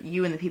for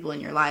you and the people in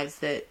your lives,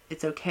 that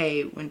it's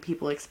okay when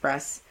people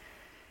express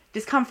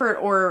discomfort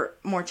or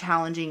more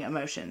challenging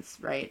emotions,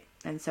 right?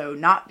 And so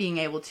not being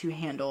able to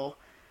handle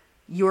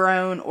your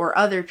own or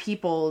other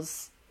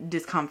people's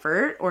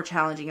discomfort or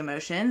challenging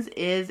emotions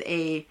is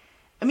a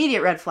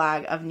immediate red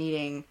flag of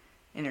needing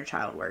inner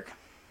child work.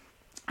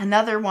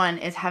 Another one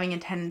is having a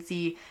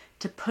tendency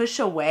to push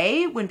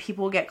away when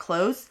people get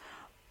close,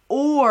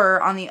 or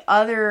on the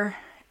other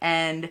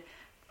end,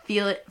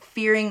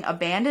 fearing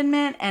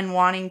abandonment and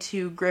wanting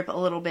to grip a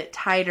little bit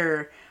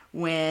tighter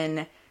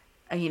when,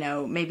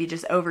 maybe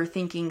just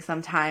overthinking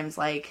sometimes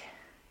like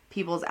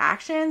people's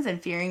actions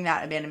and fearing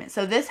that abandonment.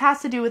 So this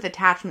has to do with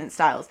attachment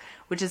styles,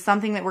 which is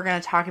something that we're going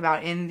to talk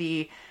about in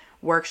the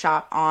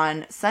workshop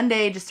on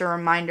Sunday. Just a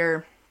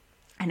reminder,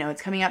 I know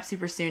it's coming up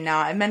super soon now.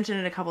 I mentioned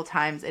it a couple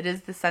times. It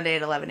is this Sunday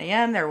at 11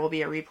 a.m. There will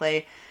be a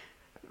replay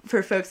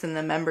for folks in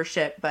the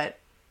membership, but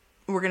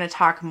we're going to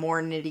talk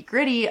more nitty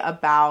gritty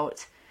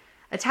about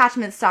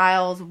attachment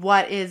styles.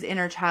 What is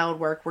inner child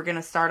work? We're going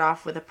to start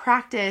off with a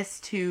practice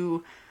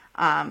to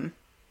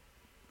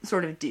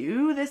sort of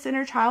do this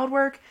inner child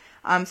work.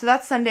 So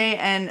that's Sunday,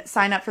 and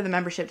sign up for the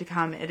membership to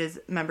come. It is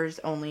members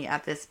only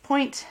at this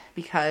point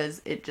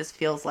because it just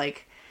feels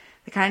like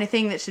the kind of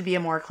thing that should be a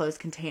more closed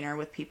container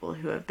with people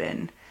who have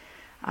been,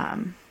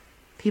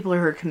 people who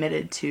are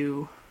committed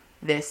to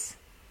this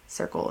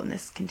circle and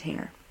this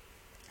container.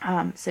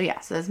 So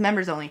that's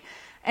members only.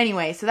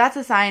 Anyway, so that's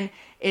a sign.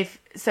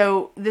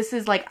 So this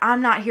is like,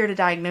 I'm not here to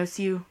diagnose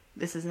you.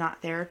 This is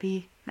not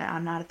therapy.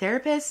 I'm not a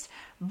therapist,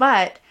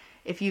 but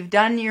if you've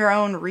done your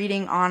own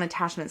reading on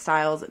attachment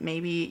styles,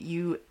 maybe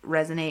you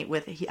resonate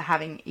with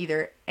having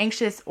either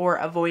anxious or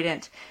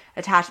avoidant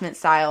attachment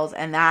styles,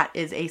 and that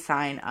is a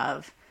sign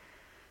of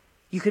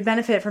you could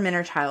benefit from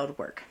inner child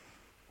work.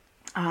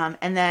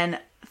 And then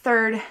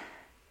third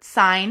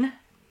sign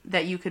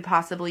that you could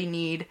possibly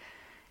need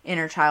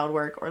inner child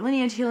work or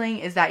lineage healing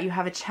is that you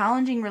have a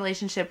challenging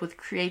relationship with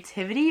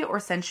creativity or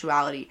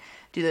sensuality.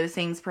 Do those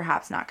things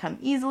perhaps not come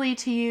easily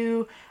to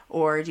you,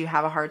 or do you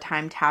have a hard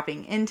time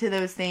tapping into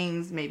those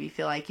things? Maybe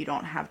feel like you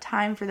don't have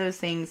time for those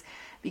things,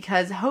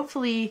 because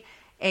hopefully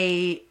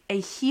a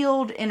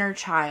healed inner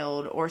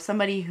child or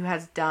somebody who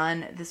has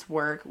done this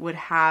work would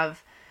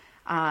have,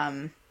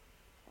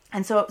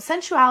 and so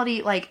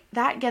sensuality, like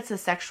that gets a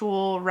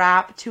sexual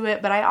wrap to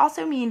it, but I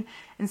also mean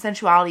in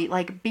sensuality,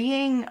 like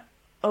being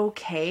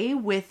okay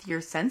with your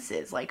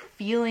senses, like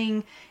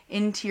feeling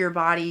into your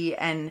body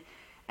and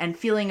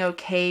feeling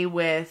okay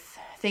with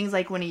things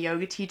like when a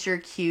yoga teacher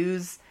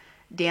cues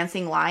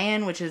dancing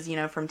lion, which is,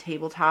 from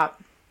tabletop,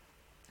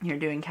 you're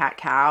doing cat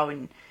cow,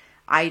 and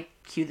I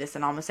cue this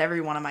in almost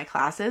every one of my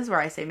classes where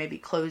I say maybe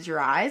close your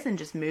eyes and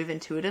just move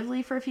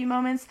intuitively for a few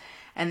moments.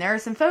 And there are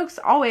some folks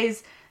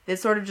always that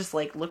sort of just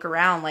like look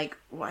around like,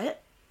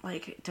 what?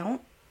 Like,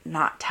 don't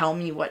not tell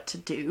me what to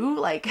do.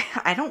 Like,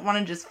 I don't want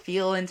to just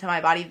feel into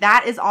my body.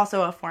 That is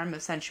also a form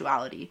of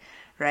sensuality,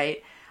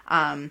 right?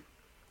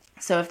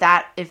 So if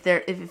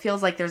it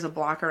feels like there's a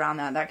block around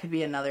that, that could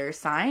be another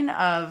sign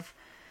of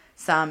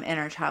some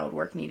inner child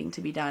work needing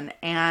to be done.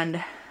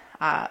 And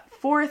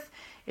fourth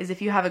is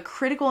if you have a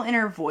critical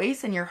inner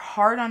voice and you're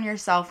hard on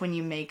yourself when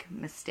you make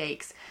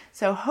mistakes.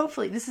 So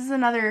hopefully this is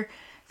another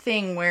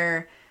thing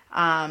where,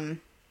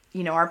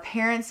 our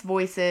parents'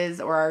 voices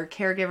or our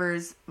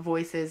caregivers'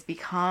 voices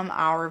become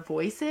our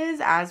voices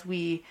as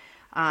we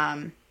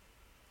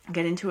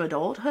get into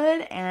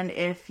adulthood. And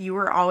if you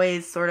were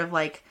always sort of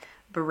like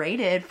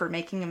berated for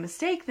making a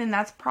mistake, then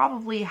that's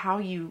probably how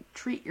you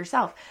treat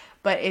yourself.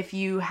 But if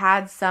you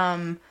had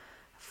some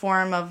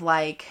form of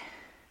like,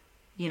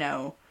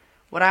 my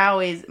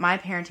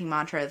parenting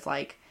mantra is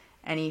like,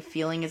 any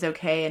feeling is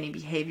okay, any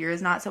behavior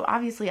is not. So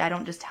obviously I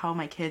don't just tell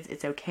my kids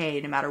it's okay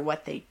no matter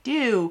what they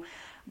do.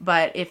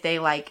 But if they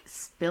like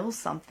spill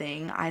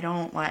something, I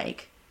don't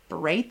like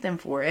berate them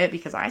for it,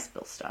 because I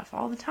spill stuff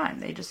all the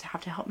time. They just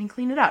have to help me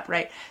clean it up,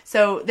 right?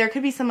 So there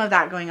could be some of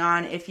that going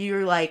on. If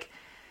you're like,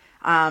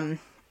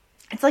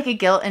 it's like a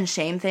guilt and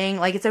shame thing.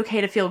 Like, it's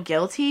okay to feel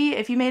guilty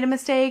if you made a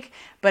mistake,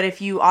 but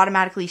if you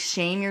automatically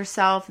shame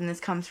yourself, and this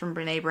comes from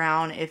Brene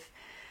Brown, if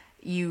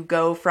you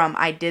go from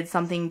I did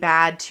something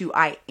bad to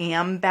I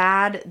am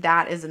bad,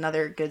 that is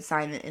another good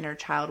sign that inner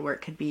child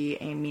work could be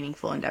a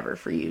meaningful endeavor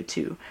for you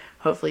to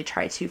hopefully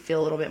try to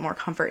feel a little bit more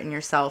comfort in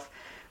yourself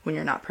when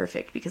you're not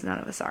perfect, because none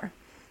of us are.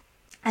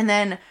 And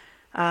then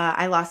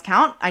I lost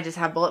count. I just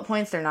have bullet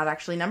points. They're not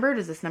actually numbered.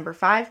 Is this number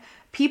 5?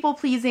 People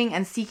pleasing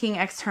and seeking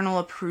external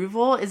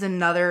approval is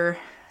another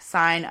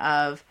sign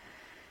of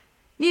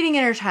needing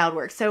inner child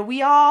work. So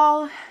we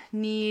all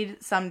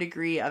need some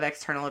degree of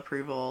external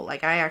approval.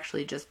 Like, I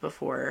actually just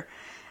before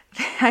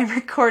I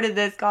recorded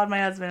this called my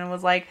husband and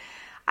was like,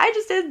 I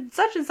just did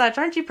such and such.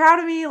 Aren't you proud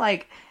of me?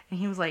 Like, and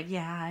he was like,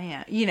 yeah,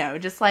 I am.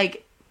 Just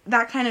like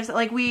that kind of,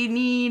 like, we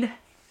need,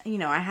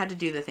 I had to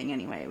do the thing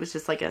anyway. It was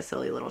just like a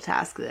silly little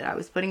task that I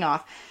was putting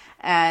off.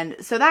 And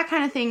so that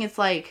kind of thing, it's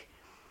like,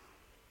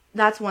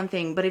 that's one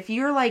thing. But if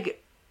you're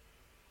like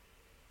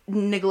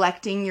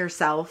neglecting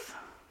yourself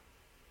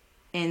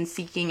in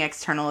seeking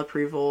external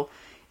approval,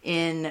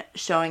 in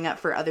showing up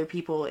for other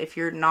people, if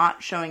you're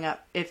not showing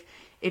up,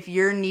 if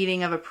your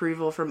needing of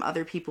approval from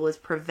other people is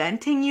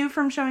preventing you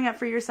from showing up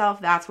for yourself,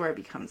 that's where it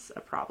becomes a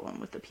problem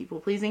with the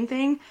people-pleasing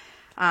thing.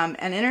 And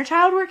inner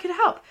child work could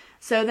help.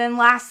 So then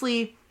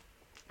lastly,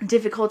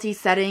 difficulty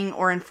setting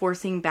or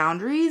enforcing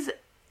boundaries.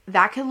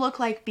 That could look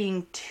like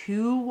being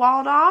too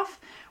walled off,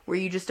 where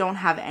you just don't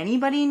have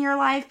anybody in your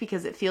life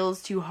because it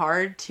feels too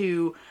hard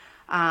to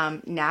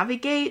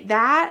navigate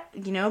that.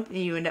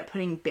 You end up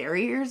putting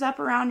barriers up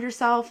around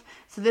yourself.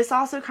 So this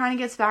also kind of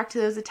gets back to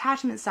those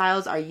attachment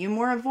styles. Are you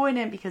more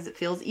avoidant because it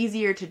feels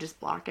easier to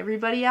just block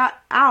everybody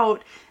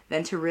out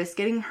than to risk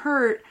getting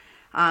hurt,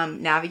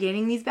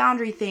 navigating these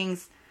boundary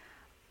things?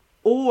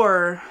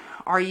 Or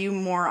are you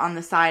more on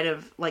the side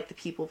of like the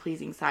people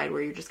pleasing side,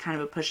 where you're just kind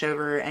of a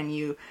pushover and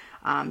you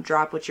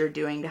drop what you're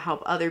doing to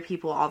help other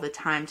people all the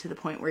time to the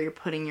point where you're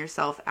putting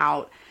yourself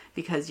out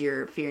because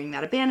you're fearing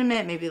that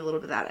abandonment, maybe a little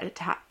bit of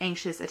that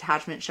anxious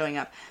attachment showing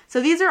up. So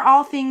these are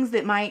all things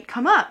that might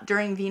come up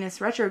during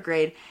Venus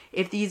retrograde.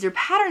 If these are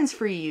patterns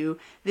for you,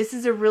 this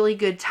is a really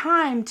good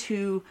time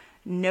to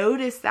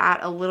notice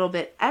that a little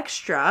bit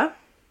extra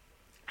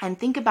and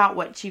think about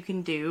what you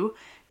can do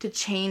to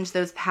change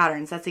those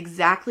patterns. That's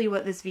exactly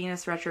what this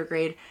Venus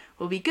retrograde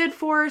will be good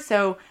for.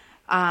 So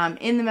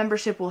in the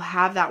membership, we'll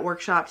have that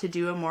workshop to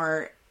do a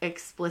more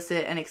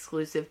explicit and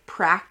exclusive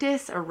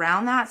practice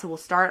around that. So we'll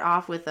start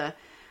off with a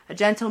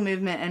gentle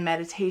movement and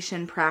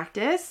meditation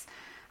practice.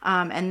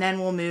 And then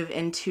we'll move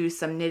into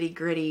some nitty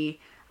gritty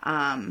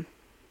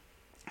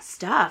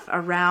stuff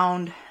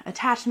around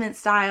attachment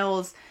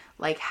styles,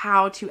 like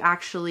how to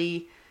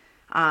actually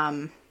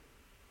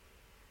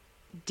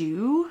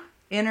do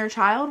inner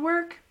child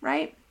work,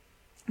 right?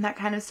 That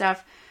kind of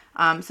stuff.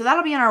 So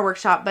that'll be in our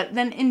workshop. But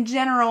then in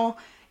general,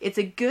 it's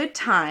a good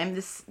time,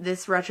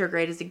 this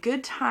retrograde is a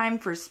good time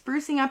for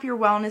sprucing up your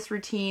wellness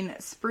routine,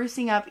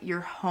 sprucing up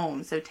your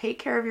home. So take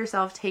care of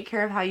yourself, take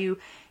care of how you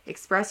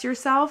express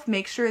yourself.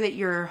 Make sure that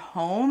your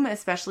home,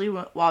 especially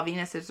while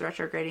Venus is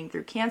retrograding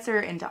through Cancer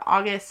into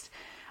August,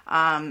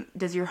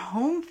 does your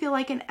home feel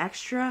like an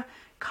extra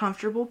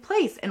comfortable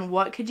place? And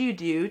what could you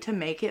do to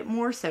make it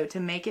more so, to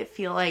make it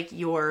feel like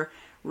your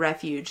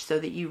refuge, so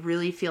that you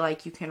really feel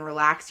like you can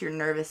relax your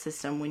nervous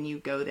system when you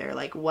go there?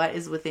 Like, what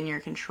is within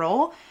your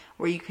control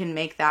where you can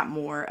make that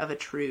more of a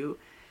true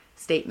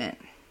statement,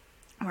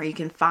 where you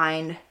can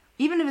find,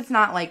 even if it's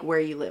not like where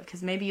you live,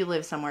 because maybe you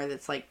live somewhere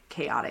that's like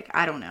chaotic,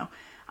 I don't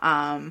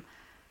know,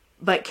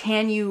 but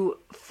can you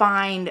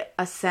find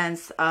a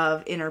sense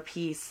of inner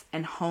peace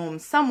and home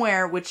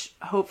somewhere, which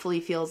hopefully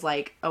feels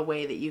like a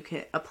way that you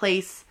can, a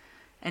place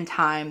and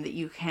time that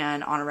you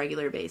can on a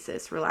regular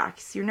basis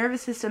relax your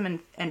nervous system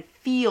and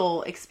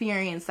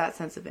experience that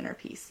sense of inner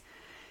peace.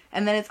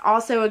 And then it's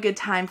also a good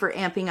time for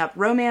amping up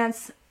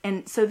romance.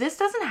 And so this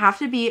doesn't have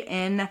to be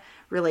in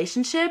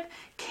relationship.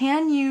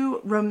 Can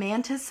you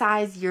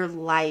romanticize your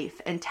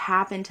life and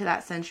tap into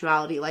that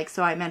sensuality? Like,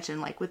 so I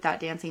mentioned, like with that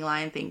dancing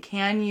lion thing,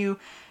 can you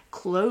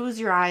close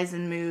your eyes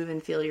and move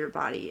and feel your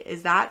body?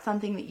 Is that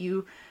something that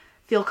you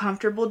feel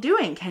comfortable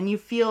doing? Can you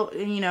feel,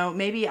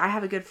 maybe I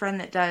have a good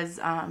friend that does,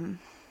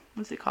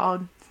 what's it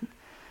called?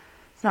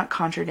 It's not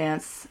contra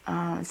dance.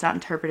 It's not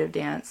interpretive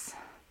dance.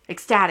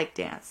 Ecstatic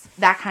dance.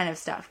 That kind of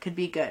stuff could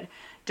be good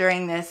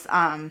during this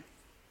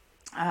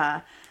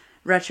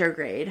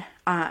retrograde.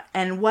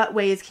 And what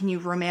ways can you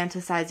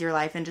romanticize your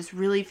life and just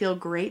really feel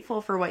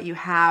grateful for what you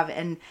have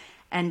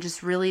and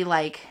just really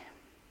like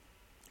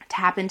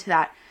tap into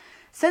that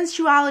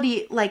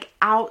sensuality, like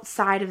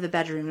outside of the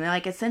bedroom.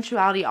 Like a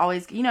sensuality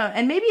always,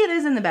 and maybe it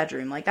is in the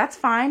bedroom, like that's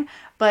fine,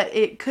 but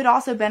it could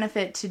also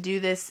benefit to do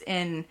this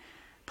in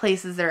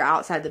places that are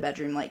outside the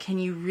bedroom. Like, can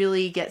you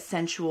really get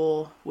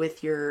sensual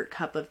with your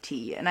cup of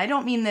tea? And I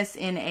don't mean this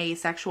in a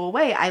sexual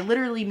way. I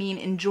literally mean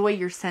enjoy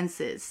your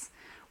senses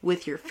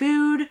with your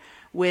food,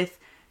 with,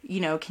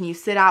 can you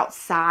sit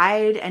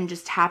outside and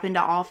just tap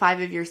into all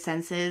 5 of your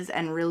senses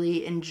and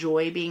really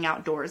enjoy being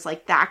outdoors?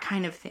 Like that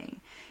kind of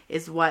thing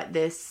is what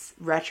this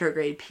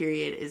retrograde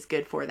period is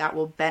good for. That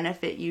will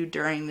benefit you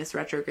during this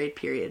retrograde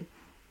period.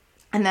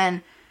 And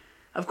then,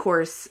 of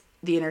course,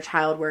 the inner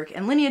child work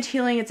and lineage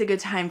healing. It's a good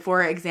time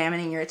for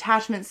examining your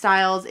attachment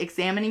styles,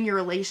 examining your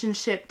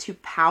relationship to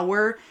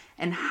power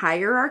and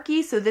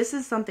hierarchy. So this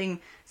is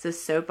something, it's a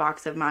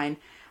soapbox of mine,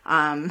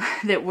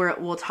 that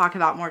we'll talk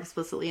about more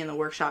explicitly in the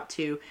workshop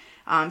too.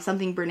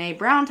 Something Brene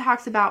Brown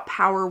talks about,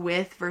 power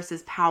with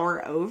versus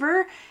power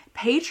over.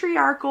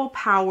 Patriarchal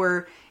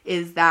power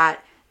is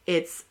that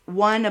it's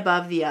one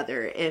above the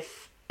other.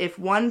 If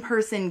one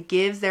person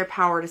gives their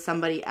power to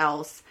somebody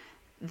else,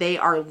 they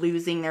are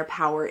losing their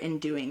power in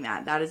doing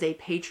that. That is a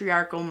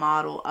patriarchal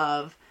model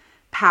of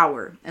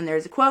power. And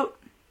there's a quote,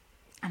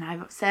 and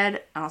I've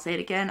said, and I'll say it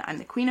again, I'm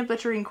the queen of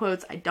butchering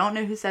quotes. I don't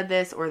know who said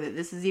this or that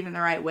this is even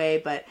the right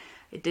way, but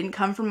it didn't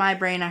come from my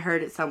brain. I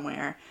heard it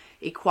somewhere.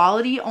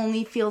 Equality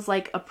only feels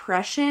like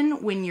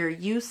oppression when you're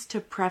used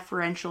to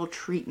preferential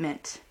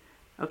treatment.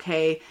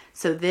 Okay,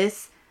 so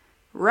this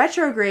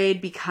retrograde,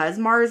 because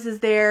Mars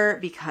is there,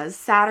 because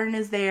Saturn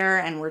is there,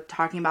 and we're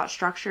talking about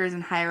structures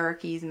and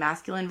hierarchies,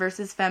 masculine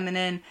versus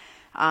feminine,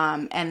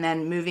 and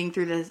then moving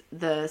through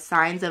the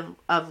signs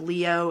of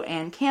Leo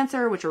and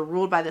Cancer, which are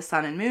ruled by the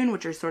sun and moon,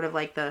 which are sort of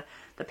like the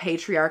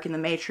patriarch and the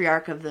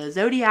matriarch of the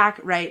zodiac,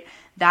 right?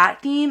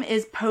 That theme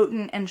is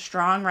potent and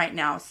strong right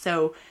now.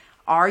 So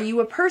are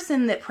you a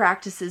person that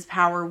practices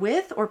power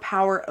with or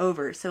power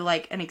over? So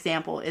like an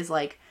example is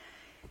like,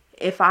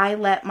 if I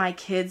let my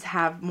kids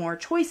have more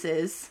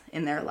choices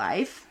in their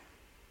life,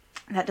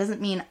 that doesn't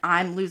mean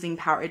I'm losing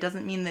power. It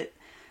doesn't mean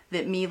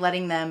that me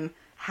letting them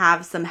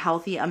have some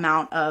healthy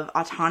amount of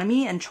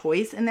autonomy and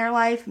choice in their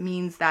life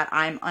means that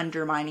I'm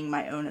undermining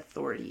my own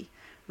authority,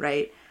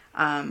 right?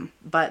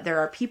 But there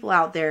are people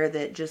out there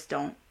that just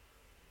don't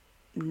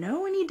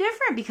know any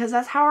different because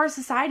that's how our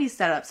society's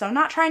set up. So I'm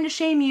not trying to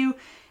shame you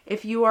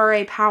if you are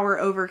a power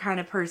over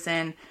kind of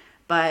person,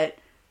 but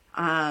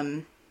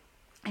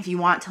If you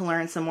want to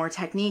learn some more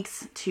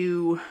techniques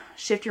to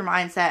shift your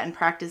mindset and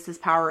practice this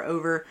power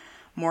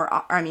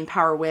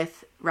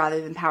with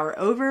rather than power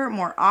over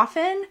more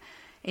often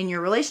in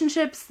your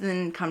relationships,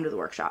 then come to the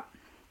workshop.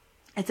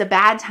 It's a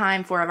bad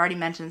time I've already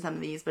mentioned some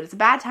of these, but it's a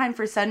bad time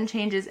for sudden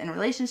changes in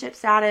relationship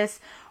status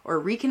or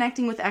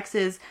reconnecting with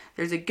exes.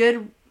 There's a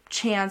good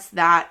chance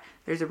that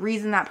there's a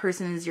reason that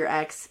person is your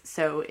ex.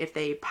 So if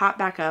they pop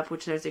back up,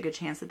 which there's a good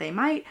chance that they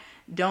might,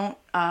 don't,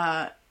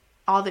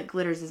 all that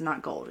glitters is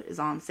not gold, is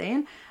all I'm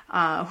saying,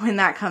 when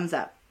that comes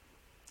up.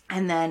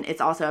 And then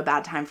it's also a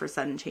bad time for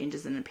sudden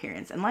changes in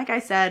appearance. And like I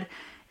said,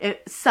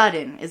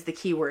 sudden is the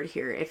key word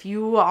here. If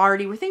you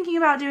already were thinking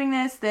about doing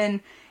this,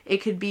 then it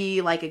could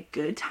be like a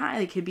good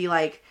time. It could be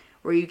like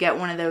where you get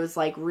one of those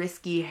like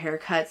risky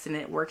haircuts and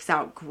it works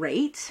out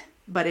great.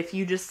 But if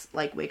you just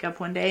like wake up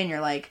one day and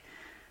you're like,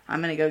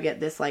 I'm going to go get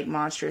this like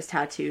monstrous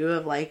tattoo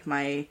of like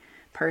my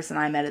person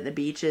I met at the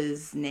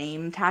beach's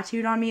name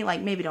tattooed on me, like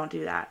maybe don't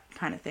do that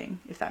kind of thing,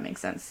 if that makes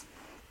sense.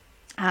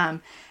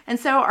 And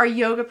so our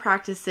yoga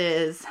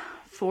practices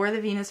for the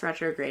Venus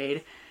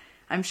retrograde,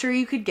 I'm sure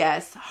you could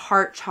guess,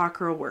 heart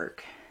chakra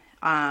work.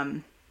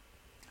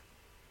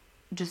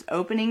 Just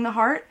opening the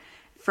heart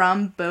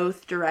from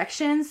both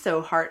directions.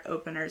 So heart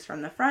openers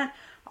from the front,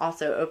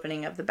 also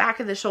opening of the back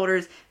of the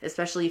shoulders,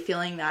 especially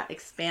feeling that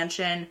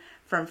expansion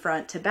from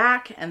front to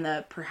back and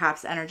the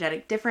perhaps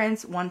energetic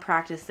difference. One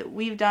practice that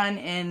we've done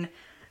in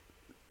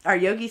our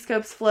Yogi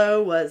Scopes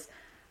flow was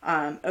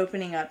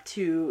opening up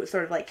to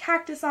sort of like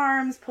cactus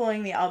arms,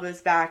 pulling the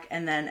elbows back,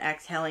 and then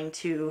exhaling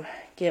to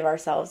give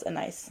ourselves a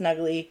nice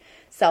snuggly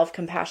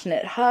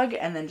self-compassionate hug,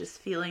 and then just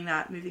feeling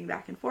that moving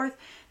back and forth.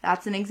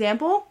 That's an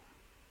example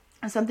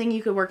of something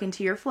you could work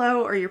into your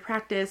flow or your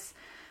practice.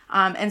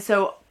 And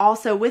so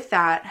also with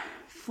that,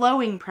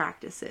 flowing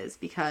practices,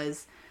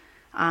 because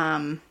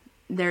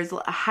there's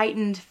a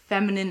heightened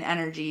feminine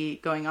energy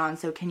going on.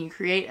 So can you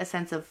create a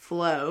sense of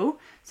flow?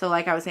 So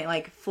like I was saying,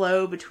 like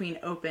flow between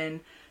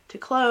open to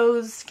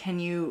close. Can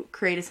you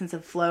create a sense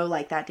of flow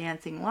like that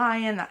dancing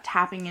lion, that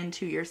tapping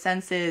into your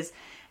senses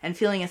and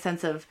feeling a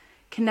sense of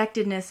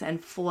connectedness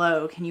and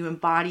flow? Can you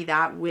embody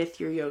that with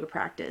your yoga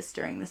practice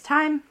during this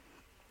time?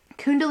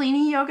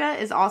 Kundalini yoga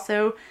is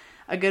also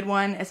a good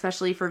one,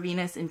 especially for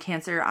Venus in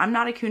Cancer. I'm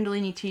not a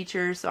Kundalini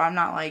teacher, so I'm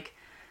not like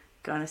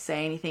gonna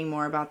say anything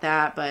more about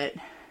that, but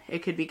it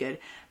could be good.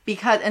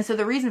 And so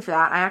the reason for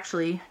that, I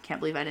actually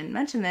can't believe I didn't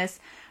mention this,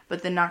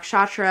 but the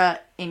nakshatra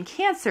in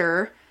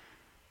Cancer,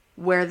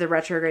 where the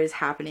retrograde is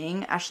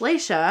happening,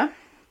 Ashlesha,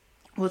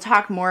 we'll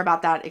talk more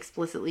about that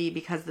explicitly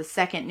because the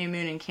second new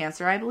moon in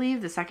Cancer, I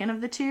believe, the second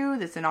of the two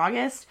that's in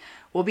August,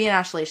 will be in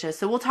Ashlesha.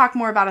 So we'll talk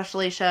more about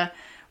Ashlesha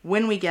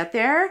when we get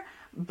there.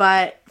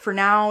 But for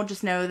now,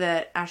 just know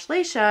that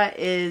Ashlesha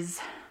is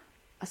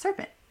a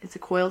serpent. It's a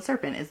coiled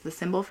serpent. It's the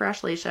symbol for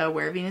Ashlesha,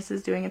 where Venus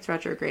is doing its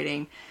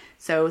retrograding.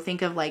 So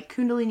think of like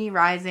Kundalini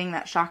rising,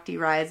 that Shakti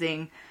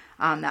rising,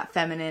 that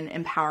feminine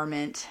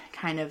empowerment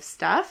kind of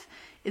stuff.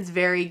 It's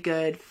very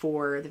good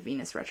for the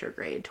Venus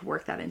retrograde to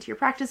work that into your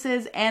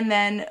practices. And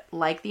then,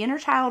 like the inner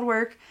child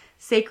work,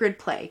 sacred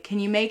play. Can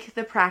you make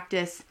the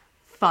practice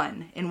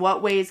fun? In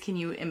what ways can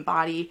you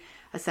embody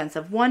a sense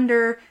of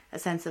wonder, a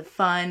sense of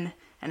fun,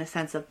 and a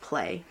sense of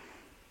play,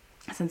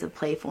 a sense of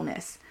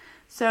playfulness?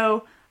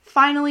 So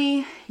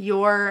finally,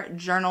 your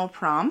journal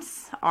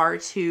prompts are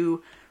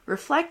to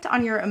reflect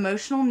on your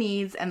emotional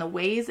needs and the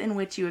ways in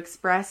which you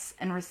express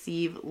and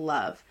receive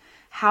love.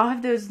 How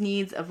have those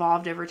needs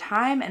evolved over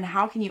time, and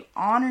how can you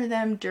honor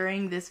them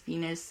during this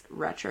Venus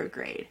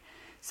retrograde?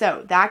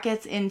 So that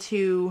gets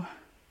into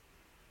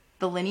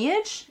the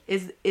lineage,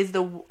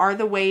 are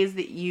the ways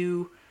that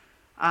you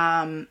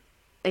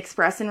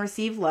express and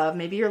receive love,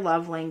 maybe your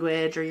love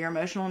language or your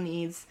emotional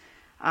needs,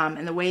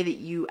 and the way that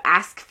you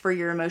ask for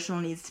your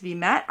emotional needs to be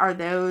met. Are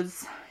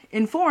those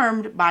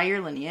informed by your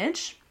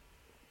lineage?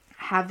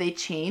 Have they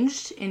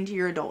changed into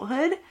your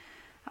adulthood?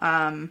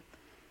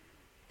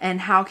 And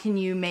how can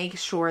you make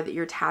sure that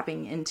you're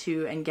tapping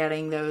into and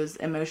getting those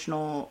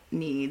emotional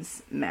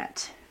needs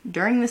met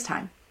during this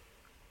time?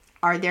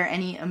 Are there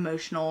any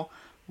emotional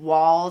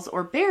walls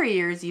or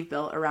barriers you've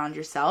built around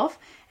yourself?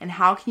 And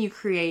how can you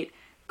create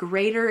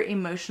greater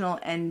emotional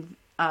and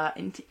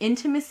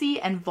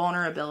intimacy and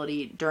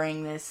vulnerability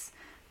during this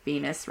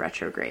Venus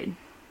retrograde?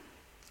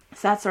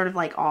 So that's sort of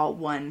like all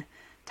one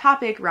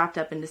topic wrapped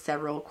up into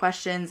several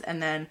questions.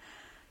 And then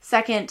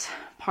second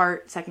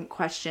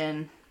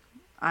question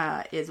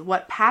is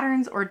what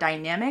patterns or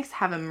dynamics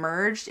have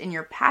emerged in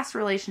your past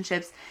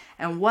relationships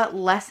and what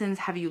lessons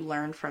have you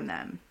learned from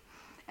them?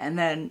 And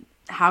then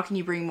how can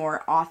you bring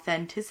more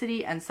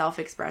authenticity and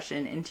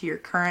self-expression into your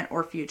current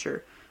or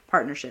future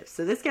partnerships?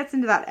 So this gets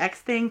into that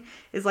ex thing,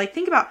 is like,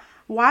 think about,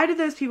 why did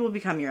those people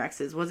become your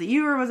exes? Was it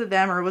you or was it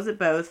them or was it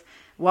both?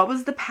 What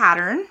was the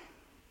pattern?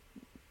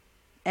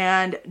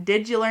 And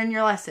did you learn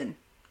your lesson,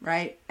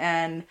 right?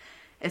 And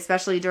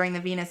especially during the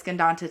Venus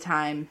Gandanta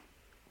time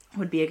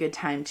would be a good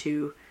time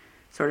to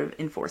sort of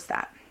enforce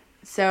that.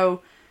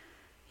 So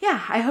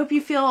yeah, I hope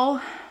you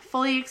feel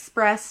fully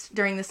expressed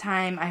during this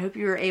time. I hope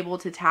you were able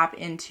to tap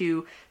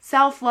into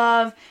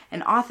self-love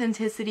and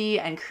authenticity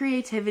and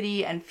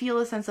creativity and feel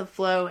a sense of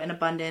flow and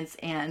abundance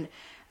and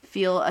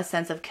feel a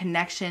sense of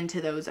connection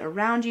to those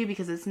around you,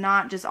 because it's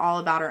not just all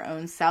about our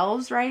own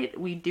selves, right?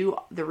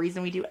 The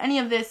reason we do any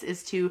of this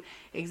is to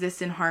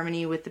exist in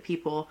harmony with the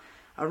people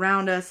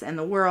around us and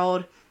the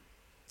world,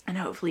 and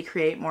hopefully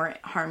create more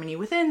harmony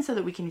within so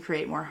that we can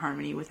create more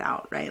harmony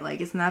without, right? Like,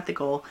 isn't that the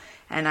goal?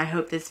 And I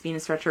hope this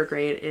Venus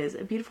retrograde is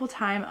a beautiful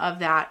time of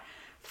that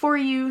for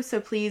you. So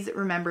please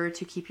remember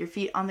to keep your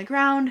feet on the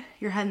ground,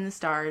 your head in the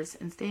stars,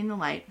 and stay in the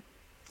light.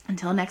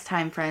 Until next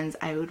time, friends,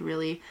 I would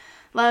really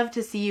love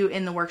to see you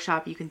in the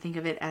workshop. You can think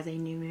of it as a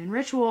new moon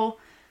ritual.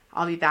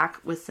 I'll be back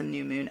with some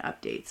new moon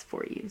updates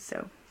for you.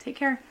 So take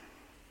care.